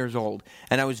 31 years old,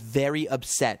 and I was very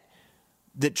upset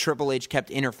that Triple H kept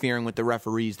interfering with the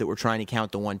referees that were trying to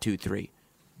count the 1, 2, 3.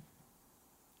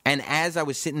 And as I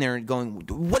was sitting there going,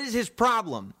 what is his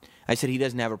problem? I said, he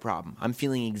doesn't have a problem. I'm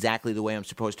feeling exactly the way I'm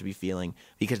supposed to be feeling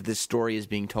because this story is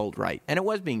being told right. And it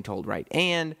was being told right.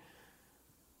 And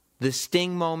the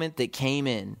Sting moment that came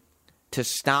in to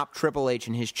stop Triple H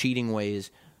in his cheating ways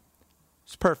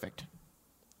is perfect.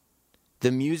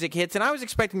 The music hits, and I was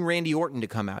expecting Randy Orton to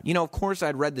come out. Of course,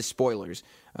 I'd read the spoilers.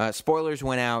 Spoilers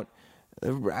went out,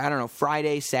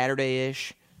 Friday,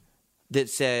 Saturday-ish, that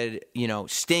said,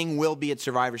 Sting will be at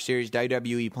Survivor Series,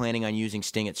 WWE planning on using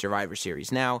Sting at Survivor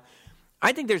Series. Now,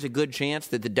 I think there's a good chance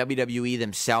that the WWE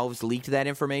themselves leaked that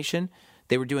information.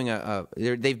 They were doing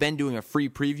they've been doing a free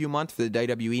preview month for the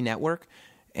WWE Network,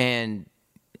 and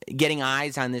getting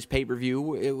eyes on this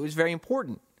pay-per-view, it was very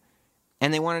important.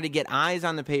 And they wanted to get eyes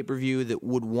on the pay-per-view that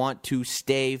would want to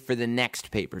stay for the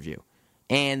next pay-per-view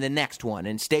and the next one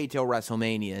and stay till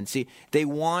WrestleMania. And see, they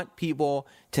want people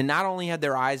to not only have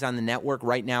their eyes on the network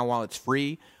right now while it's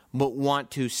free, but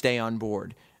want to stay on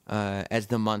board as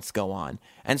the months go on.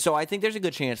 And so I think there's a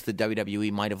good chance that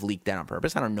WWE might have leaked that on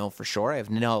purpose. I don't know for sure. I have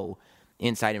no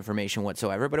inside information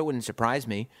whatsoever, but it wouldn't surprise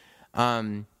me.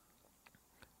 But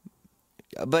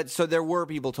so there were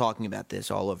people talking about this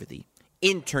all over the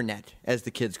internet, as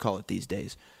the kids call it these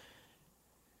days.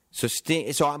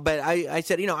 But I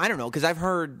said, I don't know, because I've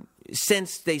heard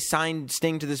since they signed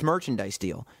Sting to this merchandise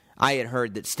deal, I had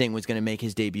heard that Sting was going to make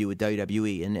his debut with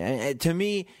WWE, and to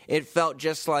me, it felt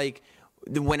just like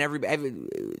when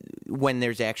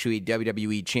there's actually a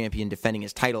WWE champion defending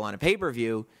his title on a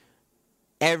pay-per-view,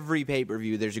 every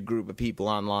pay-per-view there's a group of people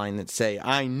online that say,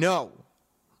 I know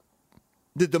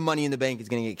that the Money in the Bank is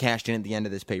going to get cashed in at the end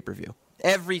of this pay-per-view.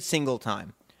 Every single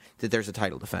time that there's a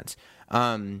title defense.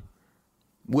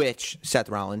 Which Seth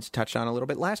Rollins touched on a little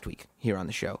bit last week here on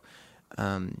the show.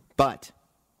 But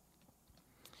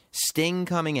Sting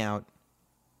coming out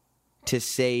to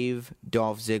save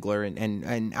Dolph Ziggler,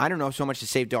 and I don't know so much to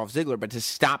save Dolph Ziggler, but to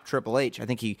stop Triple H. I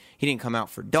think he didn't come out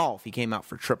for Dolph. He came out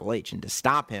for Triple H, and to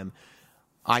stop him,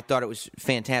 I thought it was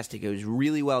fantastic. It was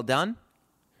really well done.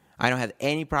 I don't have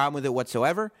any problem with it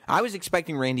whatsoever. I was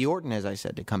expecting Randy Orton, as I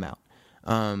said, to come out.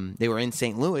 They were in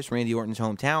St. Louis, Randy Orton's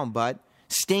hometown, but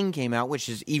Sting came out, which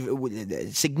is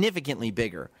even significantly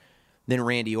bigger than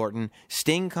Randy Orton.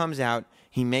 Sting comes out.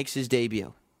 He makes his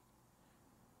debut.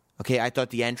 Okay, I thought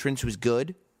the entrance was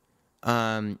good.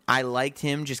 I liked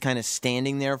him just kind of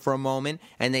standing there for a moment,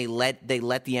 and they let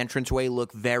the entranceway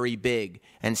look very big,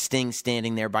 and Sting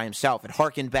standing there by himself. It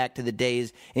harkened back to the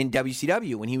days in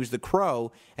WCW when he was the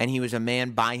Crow, and he was a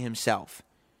man by himself.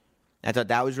 I thought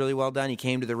that was really well done. He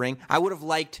came to the ring. I would have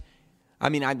liked,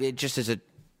 just as a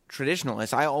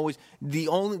traditionalist,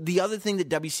 the other thing that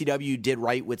WCW did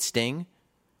right with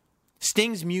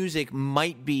Sting's music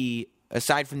might be,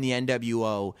 aside from the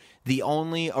NWO, the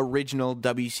only original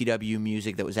WCW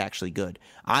music that was actually good.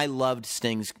 I loved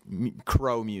Sting's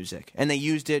Crow music, and they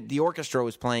used it, the orchestra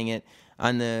was playing it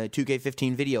on the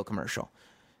 2K15 video commercial.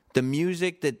 The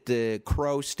music that the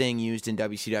Crow Sting used in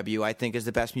WCW, I think, is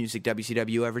the best music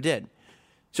WCW ever did.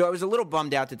 So I was a little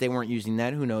bummed out that they weren't using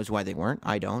that. Who knows why they weren't?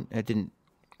 I don't. It didn't,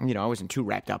 I wasn't too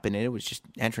wrapped up in it. It was just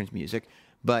entrance music.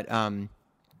 But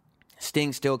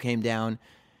Sting still came down.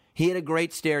 He had a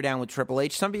great stare down with Triple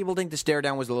H. Some people think the stare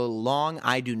down was a little long.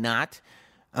 I do not.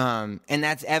 And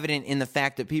that's evident in the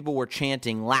fact that people were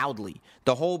chanting loudly.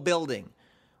 The whole building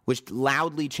was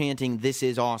loudly chanting, "This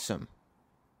is awesome,"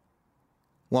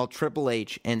 while Triple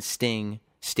H and Sting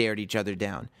stared each other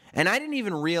down. And I didn't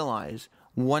even realize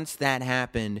once that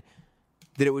happened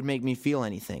that it would make me feel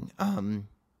anything.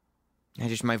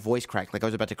 My voice cracked like I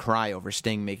was about to cry over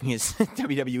Sting making his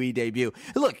WWE debut.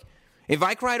 Look, if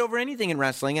I cried over anything in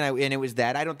wrestling and it was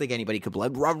that, I don't think anybody could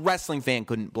blame. A wrestling fan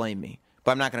couldn't blame me,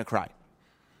 but I'm not going to cry.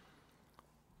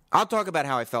 I'll talk about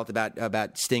how I felt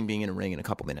about Sting being in a ring in a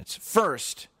couple minutes.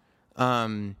 First,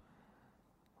 I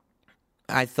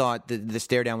thought the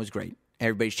stare down was great.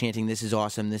 Everybody's chanting, "This is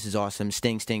awesome, this is awesome,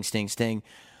 Sting, Sting, Sting, Sting."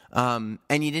 And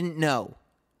you didn't know.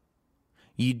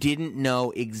 You didn't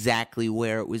know exactly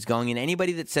where it was going, and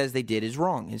anybody that says they did is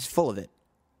wrong. Is full of it.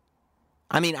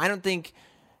 I don't think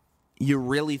you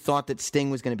really thought that Sting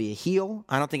was going to be a heel.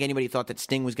 I don't think anybody thought that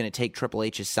Sting was going to take Triple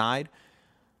H's side.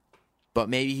 But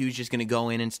maybe he was just going to go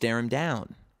in and stare him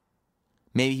down.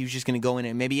 Maybe he was just going to go in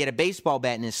and maybe he had a baseball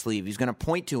bat in his sleeve. He was going to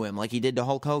point to him like he did to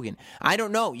Hulk Hogan. I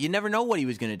don't know. You never know what he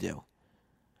was going to do.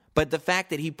 But the fact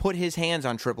that he put his hands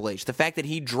on Triple H, the fact that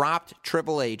he dropped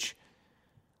Triple H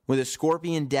with a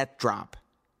Scorpion Death Drop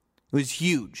was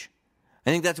huge. I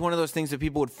think that's one of those things that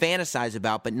people would fantasize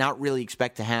about but not really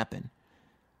expect to happen.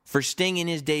 For Sting in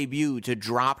his debut to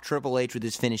drop Triple H with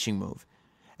his finishing move.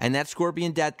 And that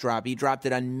Scorpion Death Drop, he dropped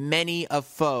it on many a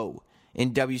foe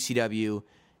in WCW.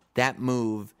 That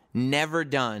move, never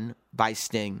done by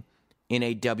Sting in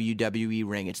a WWE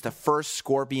ring. It's the first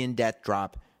Scorpion Death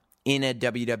Drop in a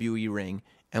WWE ring,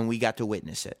 and we got to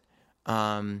witness it.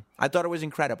 I thought it was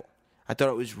incredible. I thought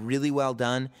it was really well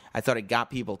done. I thought it got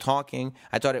people talking.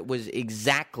 I thought it was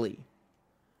exactly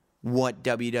what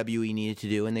WWE needed to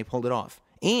do, and they pulled it off.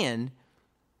 And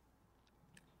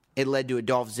it led to a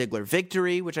Dolph Ziggler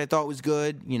victory, which I thought was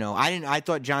good. I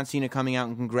thought John Cena coming out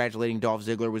and congratulating Dolph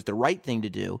Ziggler was the right thing to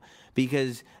do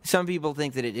because some people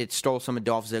think that it stole some of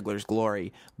Dolph Ziggler's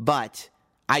glory, but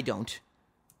I don't.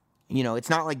 It's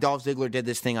not like Dolph Ziggler did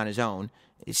this thing on his own.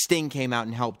 Sting came out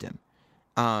and helped him.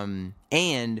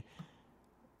 And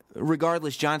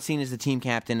regardless, John Cena is the team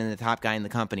captain and the top guy in the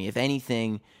company. If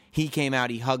anything, he came out,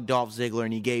 he hugged Dolph Ziggler,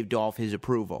 and he gave Dolph his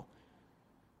approval.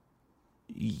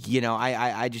 You know,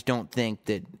 I just don't think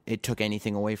that it took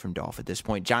anything away from Dolph at this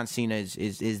point. John Cena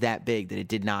is that big that it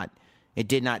did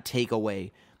not take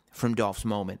away from Dolph's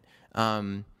moment.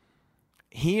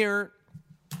 Here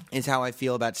is how I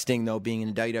feel about Sting, though, being in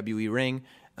a WWE ring.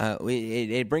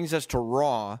 It brings us to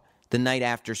Raw the night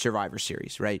after Survivor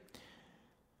Series, right?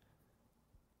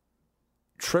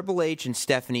 Triple H and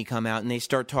Stephanie come out and they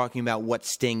start talking about what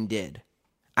Sting did.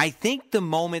 I think the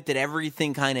moment that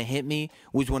everything kind of hit me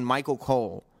was when Michael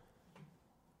Cole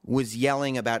was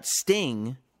yelling about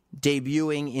Sting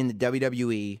debuting in the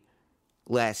WWE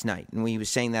last night. And he was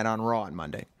saying that on Raw on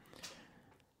Monday.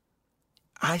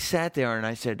 I sat there and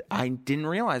I said, I didn't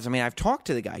realize. I mean, I've talked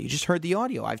to the guy. You just heard the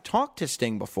audio. I've talked to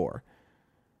Sting before.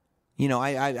 You know,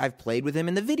 I've played with him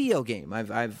in the video game.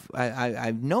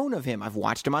 I've known of him. I've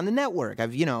watched him on the network.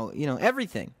 I've you know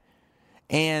everything.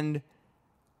 And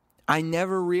I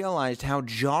never realized how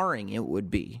jarring it would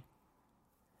be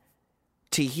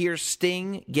to hear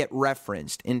Sting get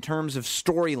referenced in terms of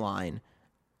storyline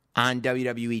on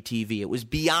WWE TV. It was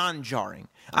beyond jarring.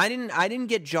 I didn't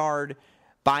get jarred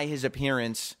by his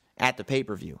appearance at the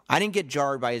pay-per-view. I didn't get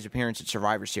jarred by his appearance at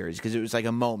Survivor Series because it was like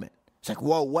a moment. It's like,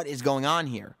 whoa, what is going on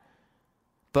here?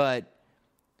 But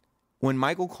when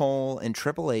Michael Cole and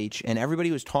Triple H and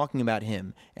everybody was talking about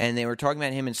him, and they were talking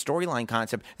about him in storyline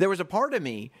concept, there was a part of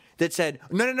me that said,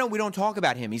 no, we don't talk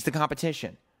about him. He's the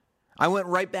competition. I went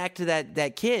right back to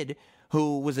that kid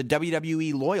who was a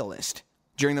WWE loyalist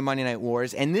during the Monday Night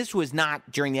Wars, and this was not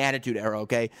during the Attitude Era,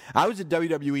 okay? I was a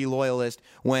WWE loyalist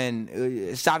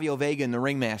when Savio Vega and the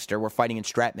Ringmaster were fighting in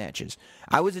strap matches.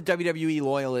 I was a WWE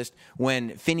loyalist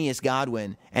when Phineas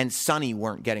Godwin and Sonny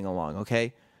weren't getting along,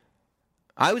 okay?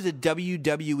 I was a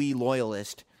WWE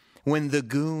loyalist when The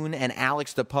Goon and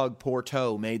Alex the Pug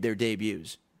Porto made their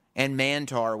debuts, and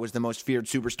Mantar was the most feared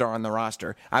superstar on the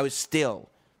roster. I was still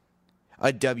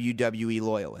a WWE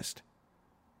loyalist.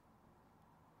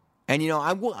 And, you know,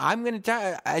 I'm going to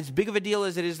tell you, as big of a deal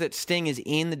as it is that Sting is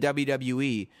in the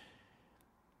WWE,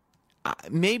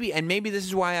 maybe this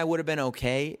is why I would have been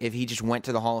okay if he just went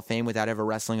to the Hall of Fame without ever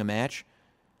wrestling a match.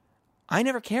 I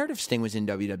never cared if Sting was in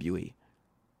WWE.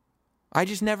 I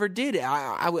just never did.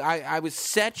 I was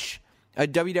such a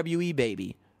WWE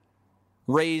baby,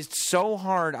 raised so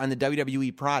hard on the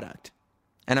WWE product,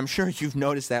 and I'm sure you've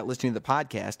noticed that listening to the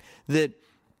podcast, that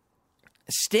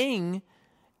Sting,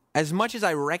 as much as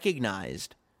I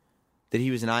recognized that he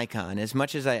was an icon, as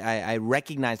much as I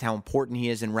recognized how important he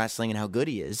is in wrestling and how good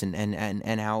he is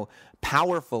and how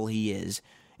powerful he is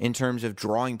in terms of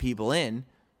drawing people in,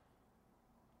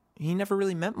 he never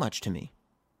really meant much to me.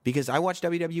 Because I watched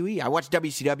WWE. I watched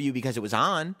WCW because it was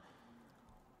on.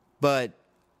 But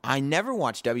I never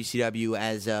watched WCW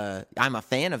as I'm a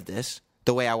fan of this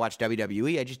the way I watched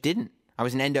WWE. I just didn't. I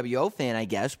was an NWO fan, I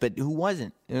guess, but who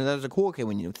wasn't? You know, that was a cool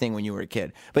thing when you were a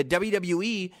kid. But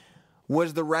WWE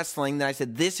was the wrestling that I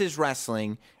said, this is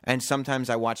wrestling, and sometimes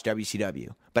I watch WCW.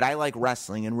 But I like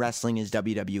wrestling, and wrestling is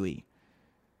WWE.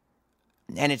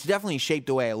 And it's definitely shaped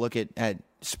the way I look at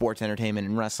sports entertainment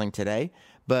and wrestling today.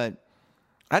 But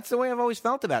that's the way I've always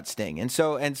felt about Sting. And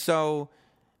so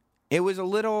it was a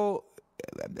little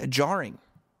jarring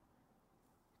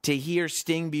to hear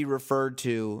Sting be referred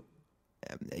to,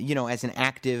 you know, as an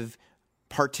active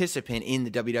participant in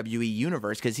the WWE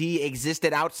universe, because he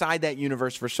existed outside that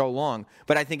universe for so long.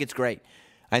 But I think it's great.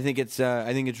 I think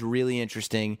it's really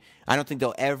interesting. I don't think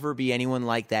there'll ever be anyone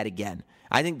like that again.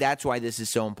 I think that's why this is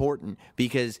so important,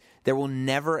 because there will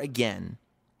never again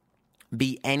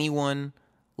be anyone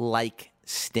like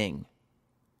Sting.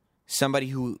 Somebody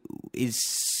who is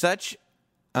such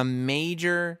a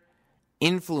major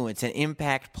influence and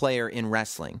impact player in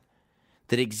wrestling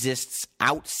that exists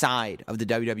outside of the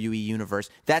WWE universe.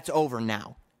 That's over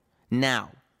now.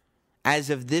 Now, as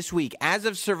of this week, as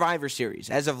of Survivor Series,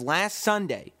 as of last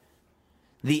Sunday,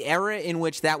 the era in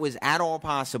which that was at all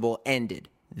possible ended.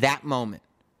 That moment.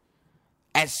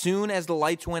 As soon as the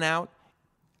lights went out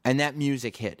and that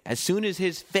music hit, as soon as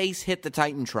his face hit the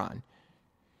Titantron,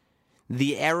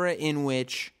 the era in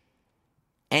which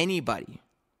anybody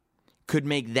could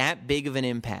make that big of an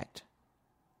impact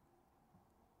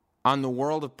on the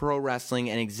world of pro wrestling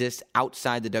and exist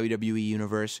outside the WWE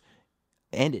universe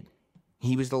ended.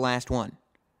 He was the last one.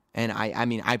 And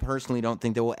I personally don't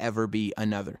think there will ever be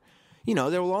another. You know,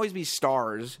 there will always be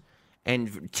stars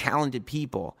and talented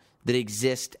people that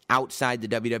exist outside the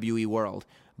WWE world.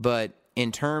 But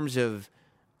in terms of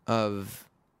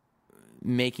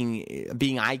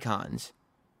being icons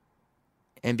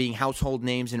and being household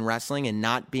names in wrestling and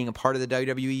not being a part of the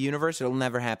WWE universe, it'll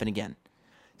never happen again.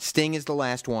 Sting is the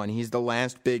last one. He's the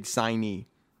last big signee.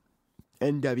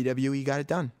 And WWE got it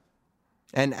done.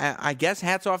 And I guess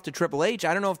hats off to Triple H.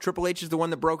 I don't know if Triple H is the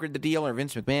one that brokered the deal or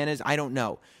Vince McMahon is. I don't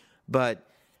know. But,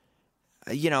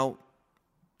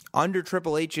 under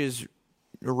Triple H's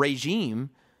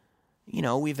regime,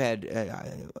 we've had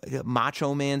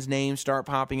Macho Man's name start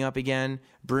popping up again.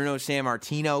 Bruno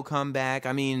Sammartino come back.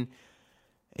 I mean,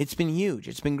 it's been huge.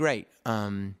 It's been great.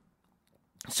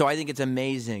 So I think it's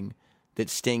amazing that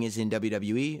Sting is in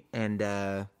WWE, and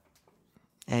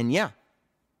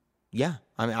yeah.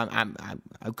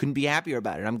 I couldn't be happier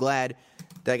about it. I'm glad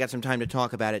that I got some time to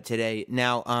talk about it today.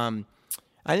 Now,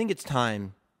 I think it's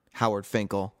time, Howard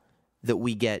Finkel, that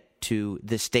we get to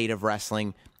the state of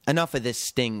wrestling. Enough of this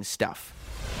Sting stuff.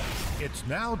 It's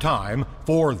now time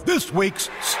for this week's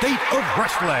State of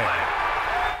Wrestling.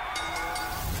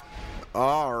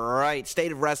 All right,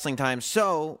 State of Wrestling time.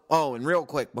 So, and real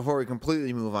quick, before we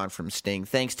completely move on from Sting,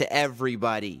 thanks to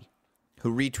everybody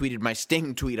who retweeted my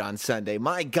Sting tweet on Sunday.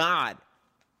 My God!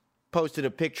 Posted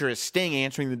a picture of Sting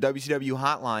answering the WCW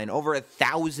hotline. Over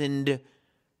 1,000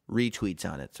 retweets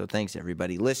on it. So thanks,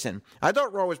 everybody. Listen, I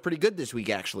thought Raw was pretty good this week,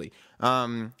 actually.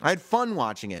 I had fun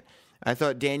watching it. I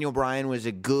thought Daniel Bryan was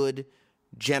a good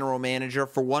general manager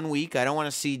for 1 week. I don't want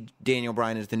to see Daniel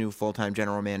Bryan as the new full-time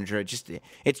general manager.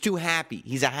 It's too happy.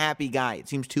 He's a happy guy. It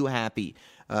seems too happy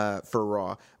for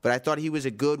Raw. But I thought he was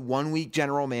a good 1 week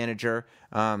general manager.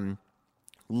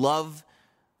 Love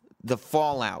the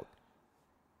fallout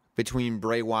between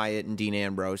Bray Wyatt and Dean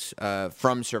Ambrose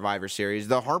from Survivor Series.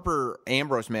 The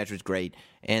Harper-Ambrose match was great,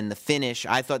 and the finish,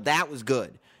 I thought that was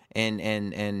good.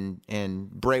 And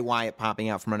Bray Wyatt popping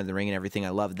out from under the ring and everything, I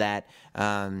love that.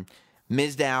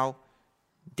 Mizdow,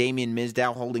 Damian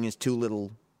Mizdow holding his 2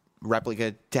 little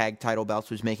replica tag title belts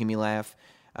was making me laugh.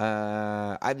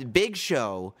 Big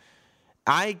Show,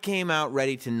 I came out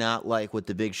ready to not like what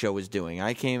the Big Show was doing.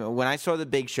 When I saw the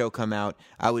Big Show come out,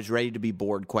 I was ready to be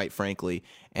bored, quite frankly.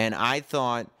 And I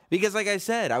thought, because like I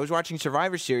said, I was watching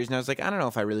Survivor Series, and I was like, I don't know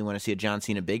if I really want to see a John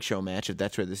Cena Big Show match, if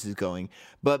that's where this is going.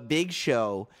 But Big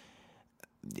Show,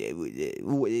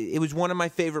 it was one of my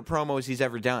favorite promos he's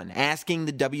ever done. Asking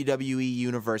the WWE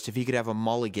Universe if he could have a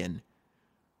mulligan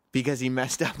because he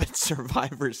messed up at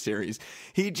Survivor Series.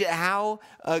 How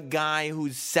a guy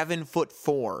who's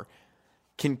 7'4"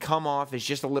 can come off as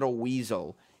just a little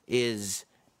weasel is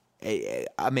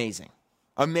amazing.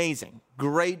 Amazing.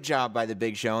 Great job by the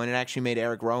Big Show, and it actually made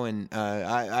Eric Rowan,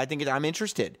 I think I'm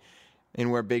interested in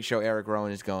where Big Show Eric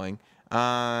Rowan is going.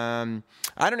 I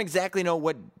don't exactly know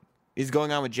what is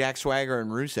going on with Jack Swagger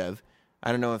and Rusev.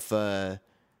 I don't know if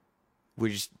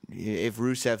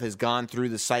Rusev has gone through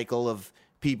the cycle of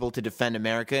people to defend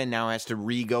America and now has to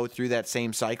re-go through that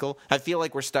same cycle. I feel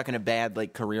like we're stuck in a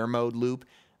bad career mode loop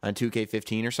on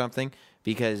 2K15 or something,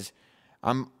 because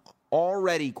I'm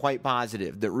already quite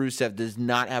positive that Rusev does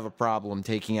not have a problem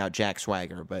taking out Jack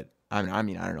Swagger. But I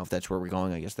mean, I don't know if that's where we're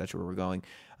going. I guess that's where we're going.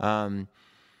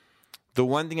 The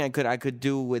one thing I could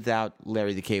do without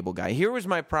Larry the Cable Guy. Here was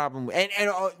my problem, and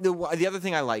the other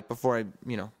thing I like before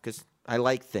because I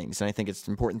like things, and I think it's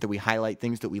important that we highlight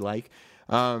things that we like.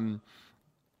 The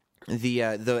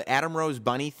Adam Rose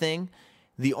Bunny thing.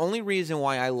 The only reason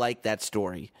why I like that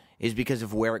story is because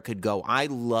of where it could go. I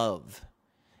love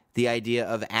the idea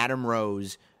of Adam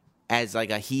Rose as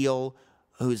a heel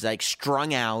who's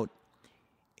strung out.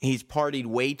 He's partied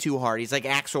way too hard. He's like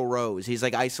Axl Rose. He's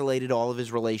isolated all of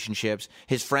his relationships.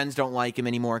 His friends don't like him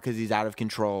anymore because he's out of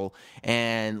control.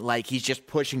 And he's just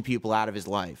pushing people out of his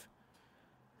life.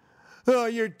 Oh,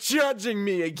 you're judging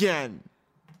me again.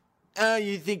 Oh,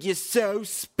 you think you're so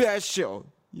special.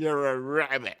 You're a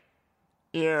rabbit.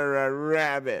 You're a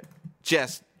rabbit.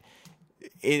 Just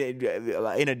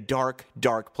in a dark,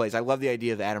 dark place. I love the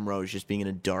idea of Adam Rose just being in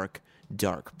a dark,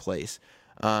 dark place.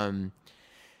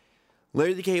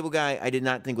 Larry the Cable Guy, I did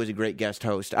not think was a great guest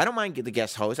host. I don't mind the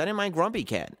guest host. I didn't mind Grumpy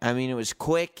Cat. I mean, it was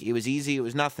quick. It was easy. It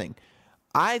was nothing.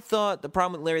 I thought the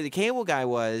problem with Larry the Cable Guy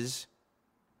was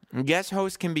guest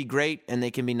hosts can be great and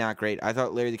they can be not great. I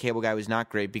thought Larry the Cable Guy was not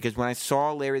great because when I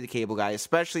saw Larry the Cable Guy,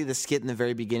 especially the skit in the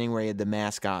very beginning where he had the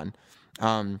mask on,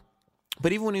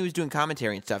 but even when he was doing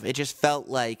commentary and stuff, it just felt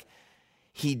like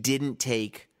he didn't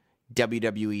take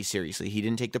WWE seriously. He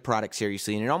didn't take the product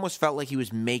seriously, and it almost felt like he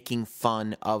was making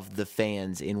fun of the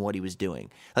fans in what he was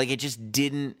doing. It just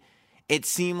didn't... It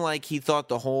seemed like he thought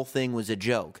the whole thing was a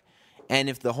joke. And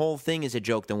if the whole thing is a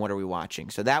joke, then what are we watching?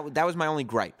 So that was my only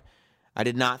gripe. I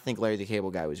did not think Larry the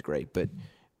Cable Guy was great, but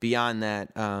beyond that,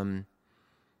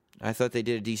 I thought they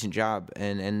did a decent job,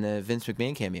 and the Vince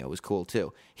McMahon cameo was cool,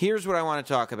 too. Here's what I want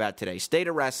to talk about today. State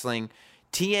of Wrestling.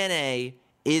 TNA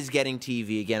is getting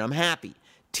TV again. I'm happy.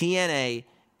 TNA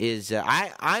is...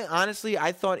 I honestly,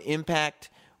 I thought Impact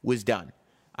was done.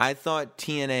 I thought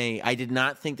TNA... I did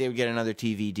not think they would get another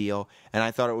TV deal, and I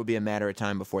thought it would be a matter of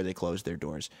time before they closed their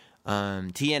doors.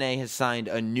 TNA has signed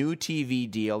a new TV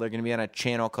deal. They're going to be on a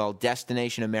channel called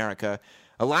Destination America.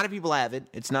 A lot of people have it.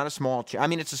 It's not a small. I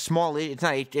mean, it's a small. It's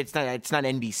not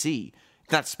NBC.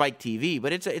 It's not Spike TV,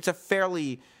 but it's a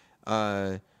fairly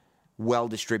well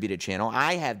distributed channel.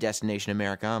 I have Destination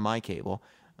America on my cable,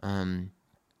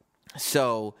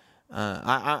 so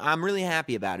I'm really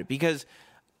happy about it because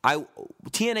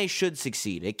TNA should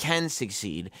succeed. It can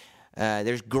succeed.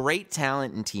 There's great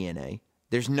talent in TNA.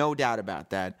 There's no doubt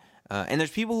about that. And there's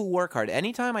people who work hard.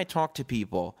 Anytime I talk to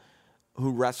people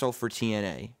who wrestle for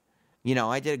TNA.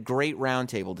 I did a great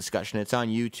roundtable discussion. It's on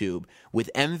YouTube with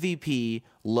MVP,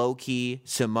 Low-Ki,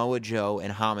 Samoa Joe,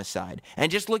 and Homicide.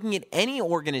 And just looking at any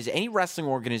wrestling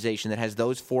organization that has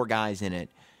those 4 guys in it,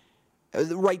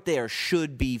 right there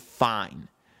should be fine.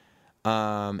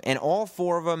 And all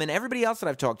 4 of them, and everybody else that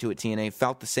I've talked to at TNA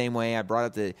felt the same way. I brought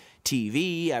up the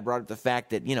TV. I brought up the fact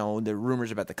that, the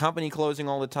rumors about the company closing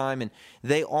all the time. And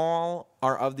they all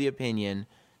are of the opinion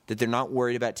that they're not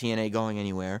worried about TNA going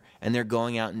anywhere, and they're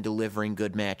going out and delivering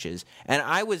good matches. And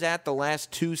I was at the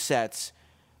last 2 sets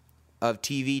of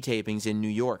TV tapings in New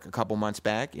York a couple months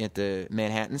back at the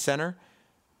Manhattan Center,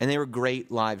 and they were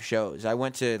great live shows. I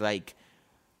went to,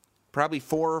 probably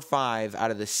 4 or 5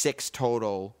 out of the 6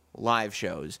 total live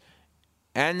shows,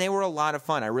 and they were a lot of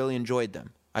fun. I really enjoyed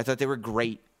them. I thought they were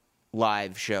great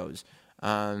live shows.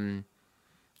 And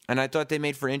I thought they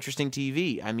made for interesting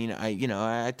TV. I mean,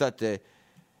 I thought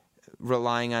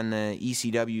relying on the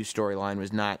ECW storyline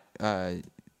was not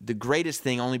the greatest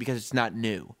thing, only because it's not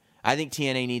new. I think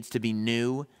TNA needs to be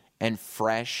new and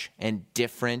fresh and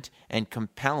different and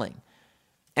compelling.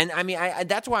 And I mean,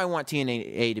 that's why I want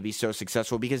TNA to be so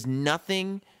successful, because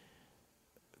nothing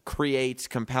creates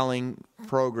compelling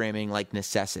programming like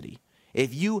necessity.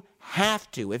 If you have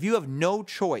no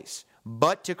choice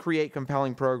but to create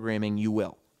compelling programming, you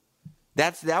will.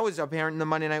 That was apparent in the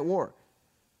Monday Night War.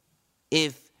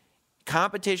 If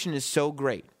competition is so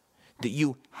great that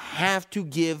you have to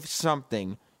give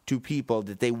something to people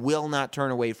that they will not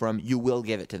turn away from, you will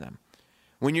give it to them.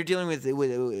 When you're dealing with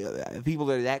people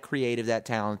that are that creative, that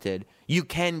talented, you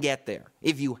can get there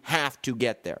if you have to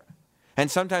get there. And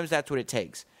sometimes that's what it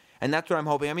takes. And that's what I'm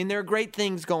hoping. I mean, there are great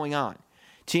things going on.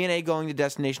 TNA going to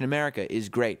Destination America is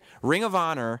great. Ring of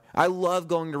Honor, I love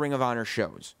going to Ring of Honor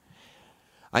shows.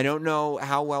 I don't know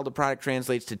how well the product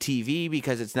translates to TV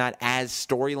because it's not as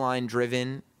storyline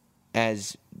driven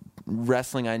as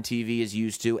wrestling on TV is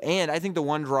used to. And I think the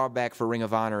one drawback for Ring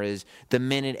of Honor is the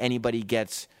minute anybody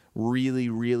gets really,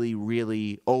 really,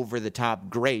 really over the top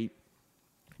great,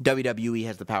 WWE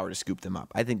has the power to scoop them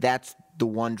up. I think that's the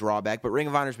one drawback. But Ring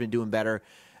of Honor's been doing better.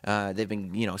 They've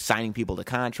been, signing people to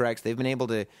contracts. They've been able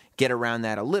to get around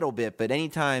that a little bit. But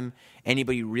anytime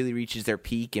anybody really reaches their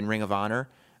peak in Ring of Honor,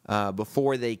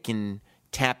 before they can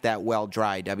tap that well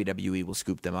dry, WWE will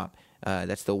scoop them up.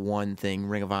 That's the one thing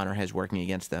Ring of Honor has working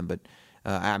against them. But,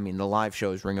 the live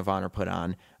shows Ring of Honor put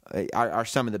on are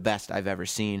some of the best I've ever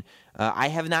seen. I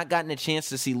have not gotten a chance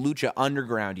to see Lucha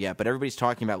Underground yet, but everybody's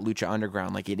talking about Lucha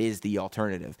Underground like it is the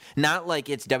alternative. Not like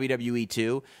it's WWE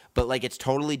 2, but like it's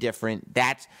totally different.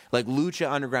 That's like Lucha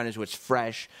Underground is what's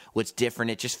fresh, what's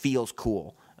different. It just feels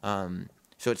cool.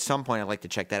 So at some point I'd like to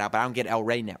check that out, but I don't get El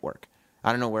Rey Network.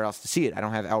 I don't know where else to see it. I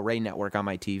don't have El Rey Network on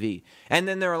my TV. And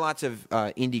then there are lots of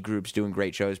indie groups doing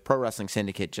great shows. Pro Wrestling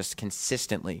Syndicate just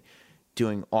consistently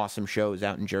doing awesome shows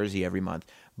out in Jersey every month.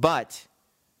 But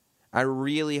I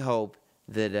really hope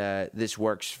that this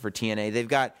works for TNA. They've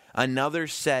got another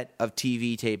set of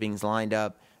TV tapings lined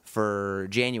up for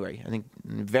January. I think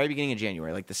the very beginning of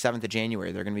January, like the 7th of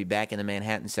January, they're going to be back in the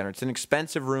Manhattan Center. It's an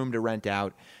expensive room to rent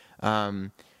out.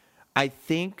 I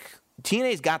think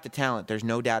TNA's got the talent. There's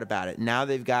no doubt about it. Now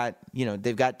they've got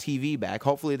TV back.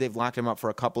 Hopefully they've locked them up for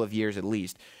a couple of years at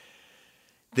least.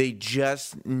 They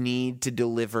just need to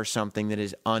deliver something that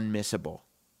is unmissable.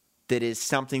 That is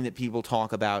something that people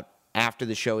talk about after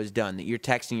the show is done. That you're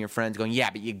texting your friends going, yeah,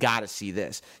 but you got to see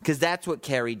this. Because that's what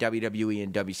carried WWE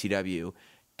and WCW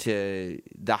to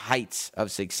the heights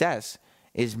of success,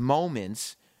 is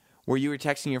moments where you were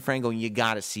texting your friend going, you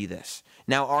got to see this.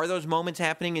 Now, are those moments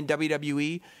happening in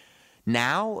WWE?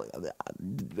 Now,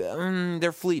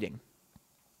 they're fleeting.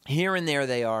 Here and there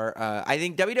they are. I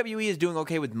think WWE is doing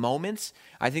okay with moments.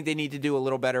 I think they need to do a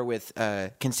little better with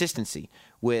consistency,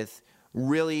 with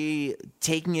really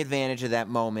taking advantage of that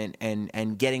moment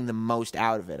and getting the most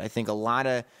out of it. I think a lot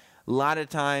of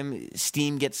time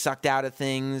steam gets sucked out of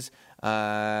things,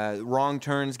 wrong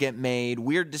turns get made,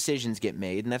 weird decisions get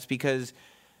made, and that's because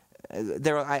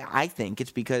I think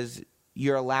it's because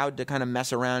you're allowed to kind of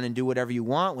mess around and do whatever you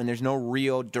want when there's no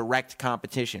real direct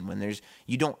competition, when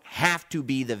you don't have to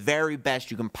be the very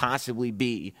best you can possibly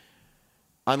be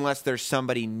unless there's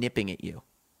somebody nipping at you.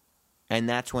 And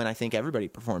that's when I think everybody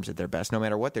performs at their best, no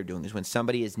matter what they're doing, is when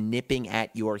somebody is nipping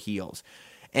at your heels.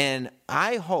 And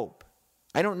I hope,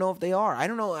 I don't know if they are, I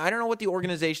don't know what the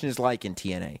organization is like in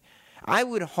TNA. I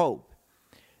would hope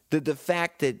that the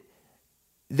fact that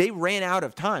they ran out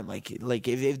of time, like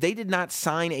if they did not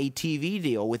sign a TV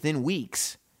deal within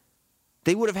weeks,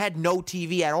 they would have had no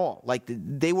TV at all. Like,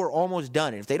 they were almost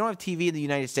done. And if they don't have TV in the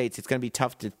United States, it's going to be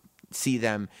tough to see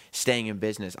them staying in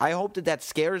business. I hope that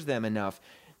scares them enough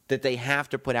that they have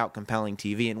to put out compelling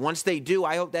TV. And once they do,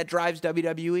 I hope that drives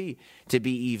WWE to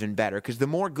be even better. Because the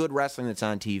more good wrestling that's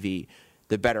on TV,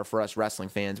 the better for us wrestling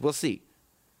fans. We'll see.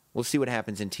 We'll see what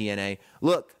happens in TNA.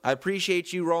 Look, I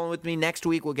appreciate you rolling with me. Next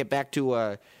week, we'll get back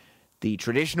to the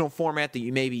traditional format that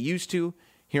you may be used to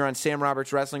here on Sam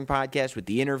Roberts Wrestling Podcast with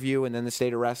the interview and then the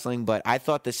state of wrestling. But I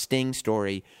thought the Sting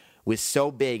story was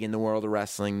so big in the world of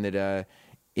wrestling that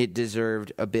it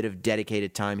deserved a bit of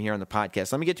dedicated time here on the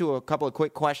podcast. Let me get to a couple of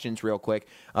quick questions real quick.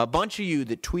 A bunch of you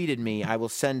that tweeted me, I will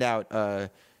send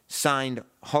out signed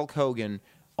Hulk Hogan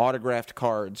autographed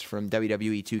cards from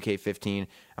WWE 2K15.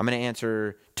 I'm going to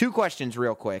answer 2 questions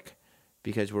real quick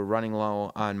because we're running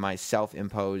low on my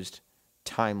self-imposed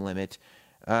time limit.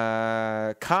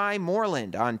 Kai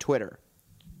Moreland on Twitter,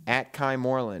 at Kai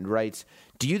Moreland, writes,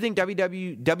 do you think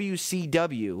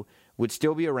WCW would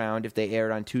still be around if they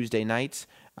aired on Tuesday nights?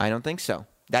 I don't think so.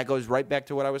 That goes right back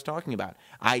to what I was talking about.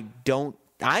 I don't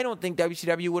think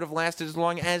WCW would have lasted as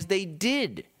long as they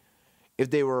did if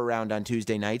they were around on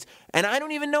Tuesday nights. And I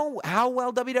don't even know how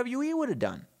well WWE would have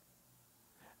done.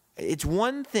 It's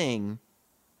one thing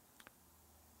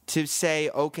to say,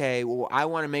 okay, well, I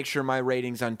want to make sure my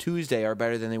ratings on Tuesday are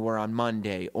better than they were on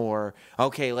Monday. Or,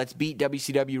 okay, let's beat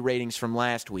WCW ratings from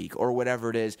last week, or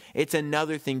whatever it is. It's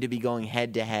another thing to be going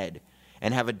head-to-head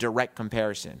and have a direct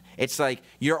comparison. It's like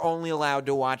you're only allowed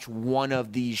to watch one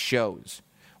of these shows.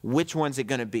 Which one's it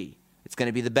going to be? It's going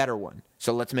to be the better one.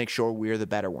 So let's make sure we're the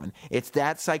better one. It's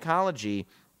that psychology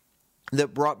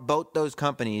that brought both those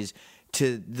companies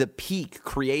to the peak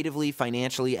creatively,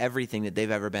 financially, everything that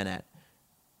they've ever been at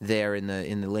there in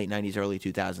the late 90s, early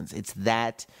 2000s. It's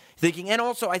that thinking. And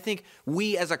also, I think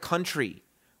we as a country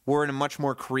were in a much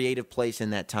more creative place in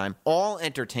that time. All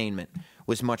entertainment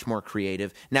was much more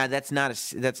creative. Now, that's not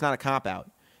a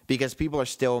cop-out, because people are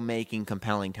still making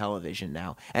compelling television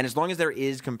now. And as long as there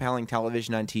is compelling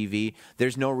television on TV,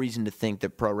 there's no reason to think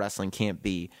that pro wrestling can't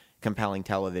be compelling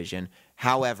television.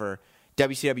 However,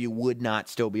 WCW would not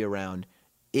still be around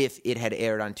if it had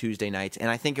aired on Tuesday nights. And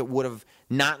I think it would have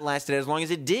not lasted as long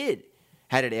as it did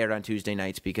had it aired on Tuesday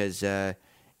nights, because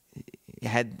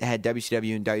had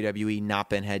WCW and WWE not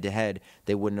been head-to-head,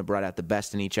 they wouldn't have brought out the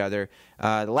best in each other.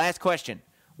 The last question,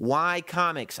 why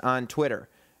comics on Twitter?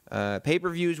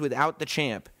 Pay-per-views without the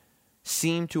champ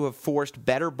seem to have forced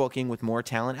better booking with more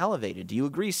talent elevated. Do you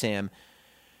agree, Sam?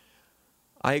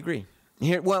 I agree.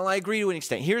 I agree to an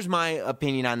extent. Here's my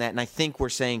opinion on that, and I think we're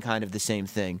saying kind of the same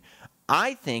thing.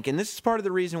 I think, and this is part of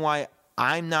the reason why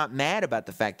I'm not mad about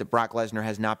the fact that Brock Lesnar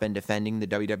has not been defending the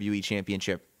WWE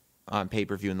Championship on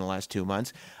pay-per-view in the last 2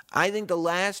 months. I think the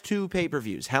last 2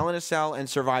 pay-per-views, Hell in a Cell and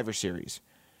Survivor Series,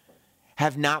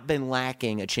 have not been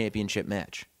lacking a championship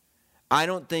match. I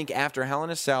don't think after Hell in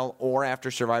a Cell or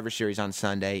after Survivor Series on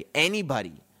Sunday,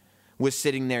 anybody was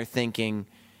sitting there thinking,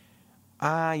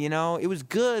 it was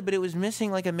good, but it was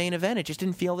missing like a main event. It just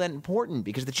didn't feel that important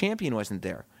because the champion wasn't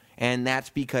there. And that's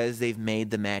because they've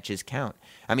made the matches count.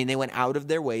 I mean, they went out of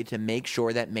their way to make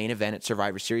sure that main event at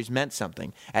Survivor Series meant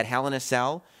something. At Hell in a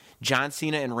Cell, John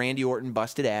Cena and Randy Orton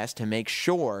busted ass to make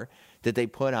sure that they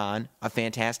put on a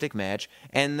fantastic match.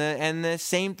 And the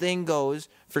same thing goes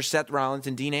for Seth Rollins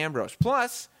and Dean Ambrose.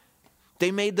 Plus, they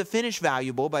made the finish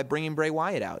valuable by bringing Bray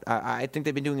Wyatt out. I think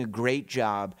they've been doing a great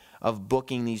job of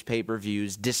booking these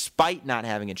pay-per-views despite not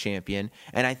having a champion.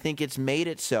 And I think it's made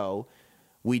it so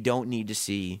we don't need to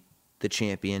see the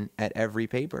champion at every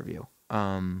pay-per-view.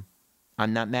 I'm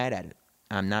not mad at it.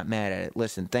 I'm not mad at it.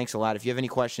 Listen, thanks a lot. If you have any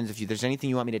questions, if there's anything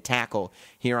you want me to tackle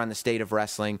here on the State of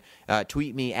Wrestling,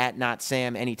 tweet me at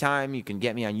NotSam anytime. You can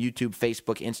get me on YouTube,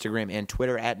 Facebook, Instagram, and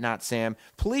Twitter at NotSam.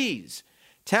 Please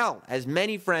tell as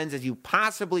many friends as you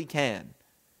possibly can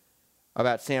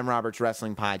about Sam Roberts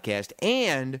Wrestling Podcast.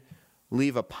 And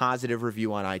leave a positive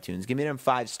review on iTunes. Give me them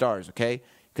 5 stars, okay?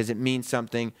 Because it means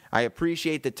something. I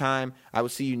appreciate the time. I will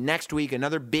see you next week.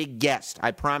 Another big guest,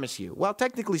 I promise you. Well,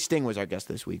 technically Sting was our guest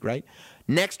this week, right?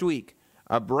 Next week,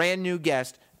 a brand new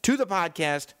guest to the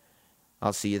podcast.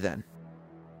 I'll see you then.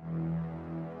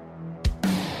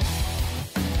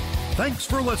 Thanks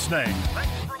for listening.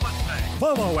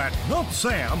 Follow at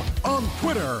NotSam on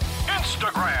Twitter,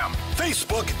 Instagram,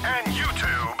 Facebook, and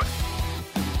YouTube.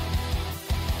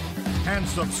 And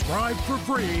subscribe for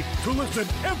free to listen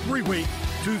every week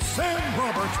to Sam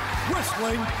Roberts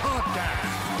Wrestling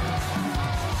Podcast.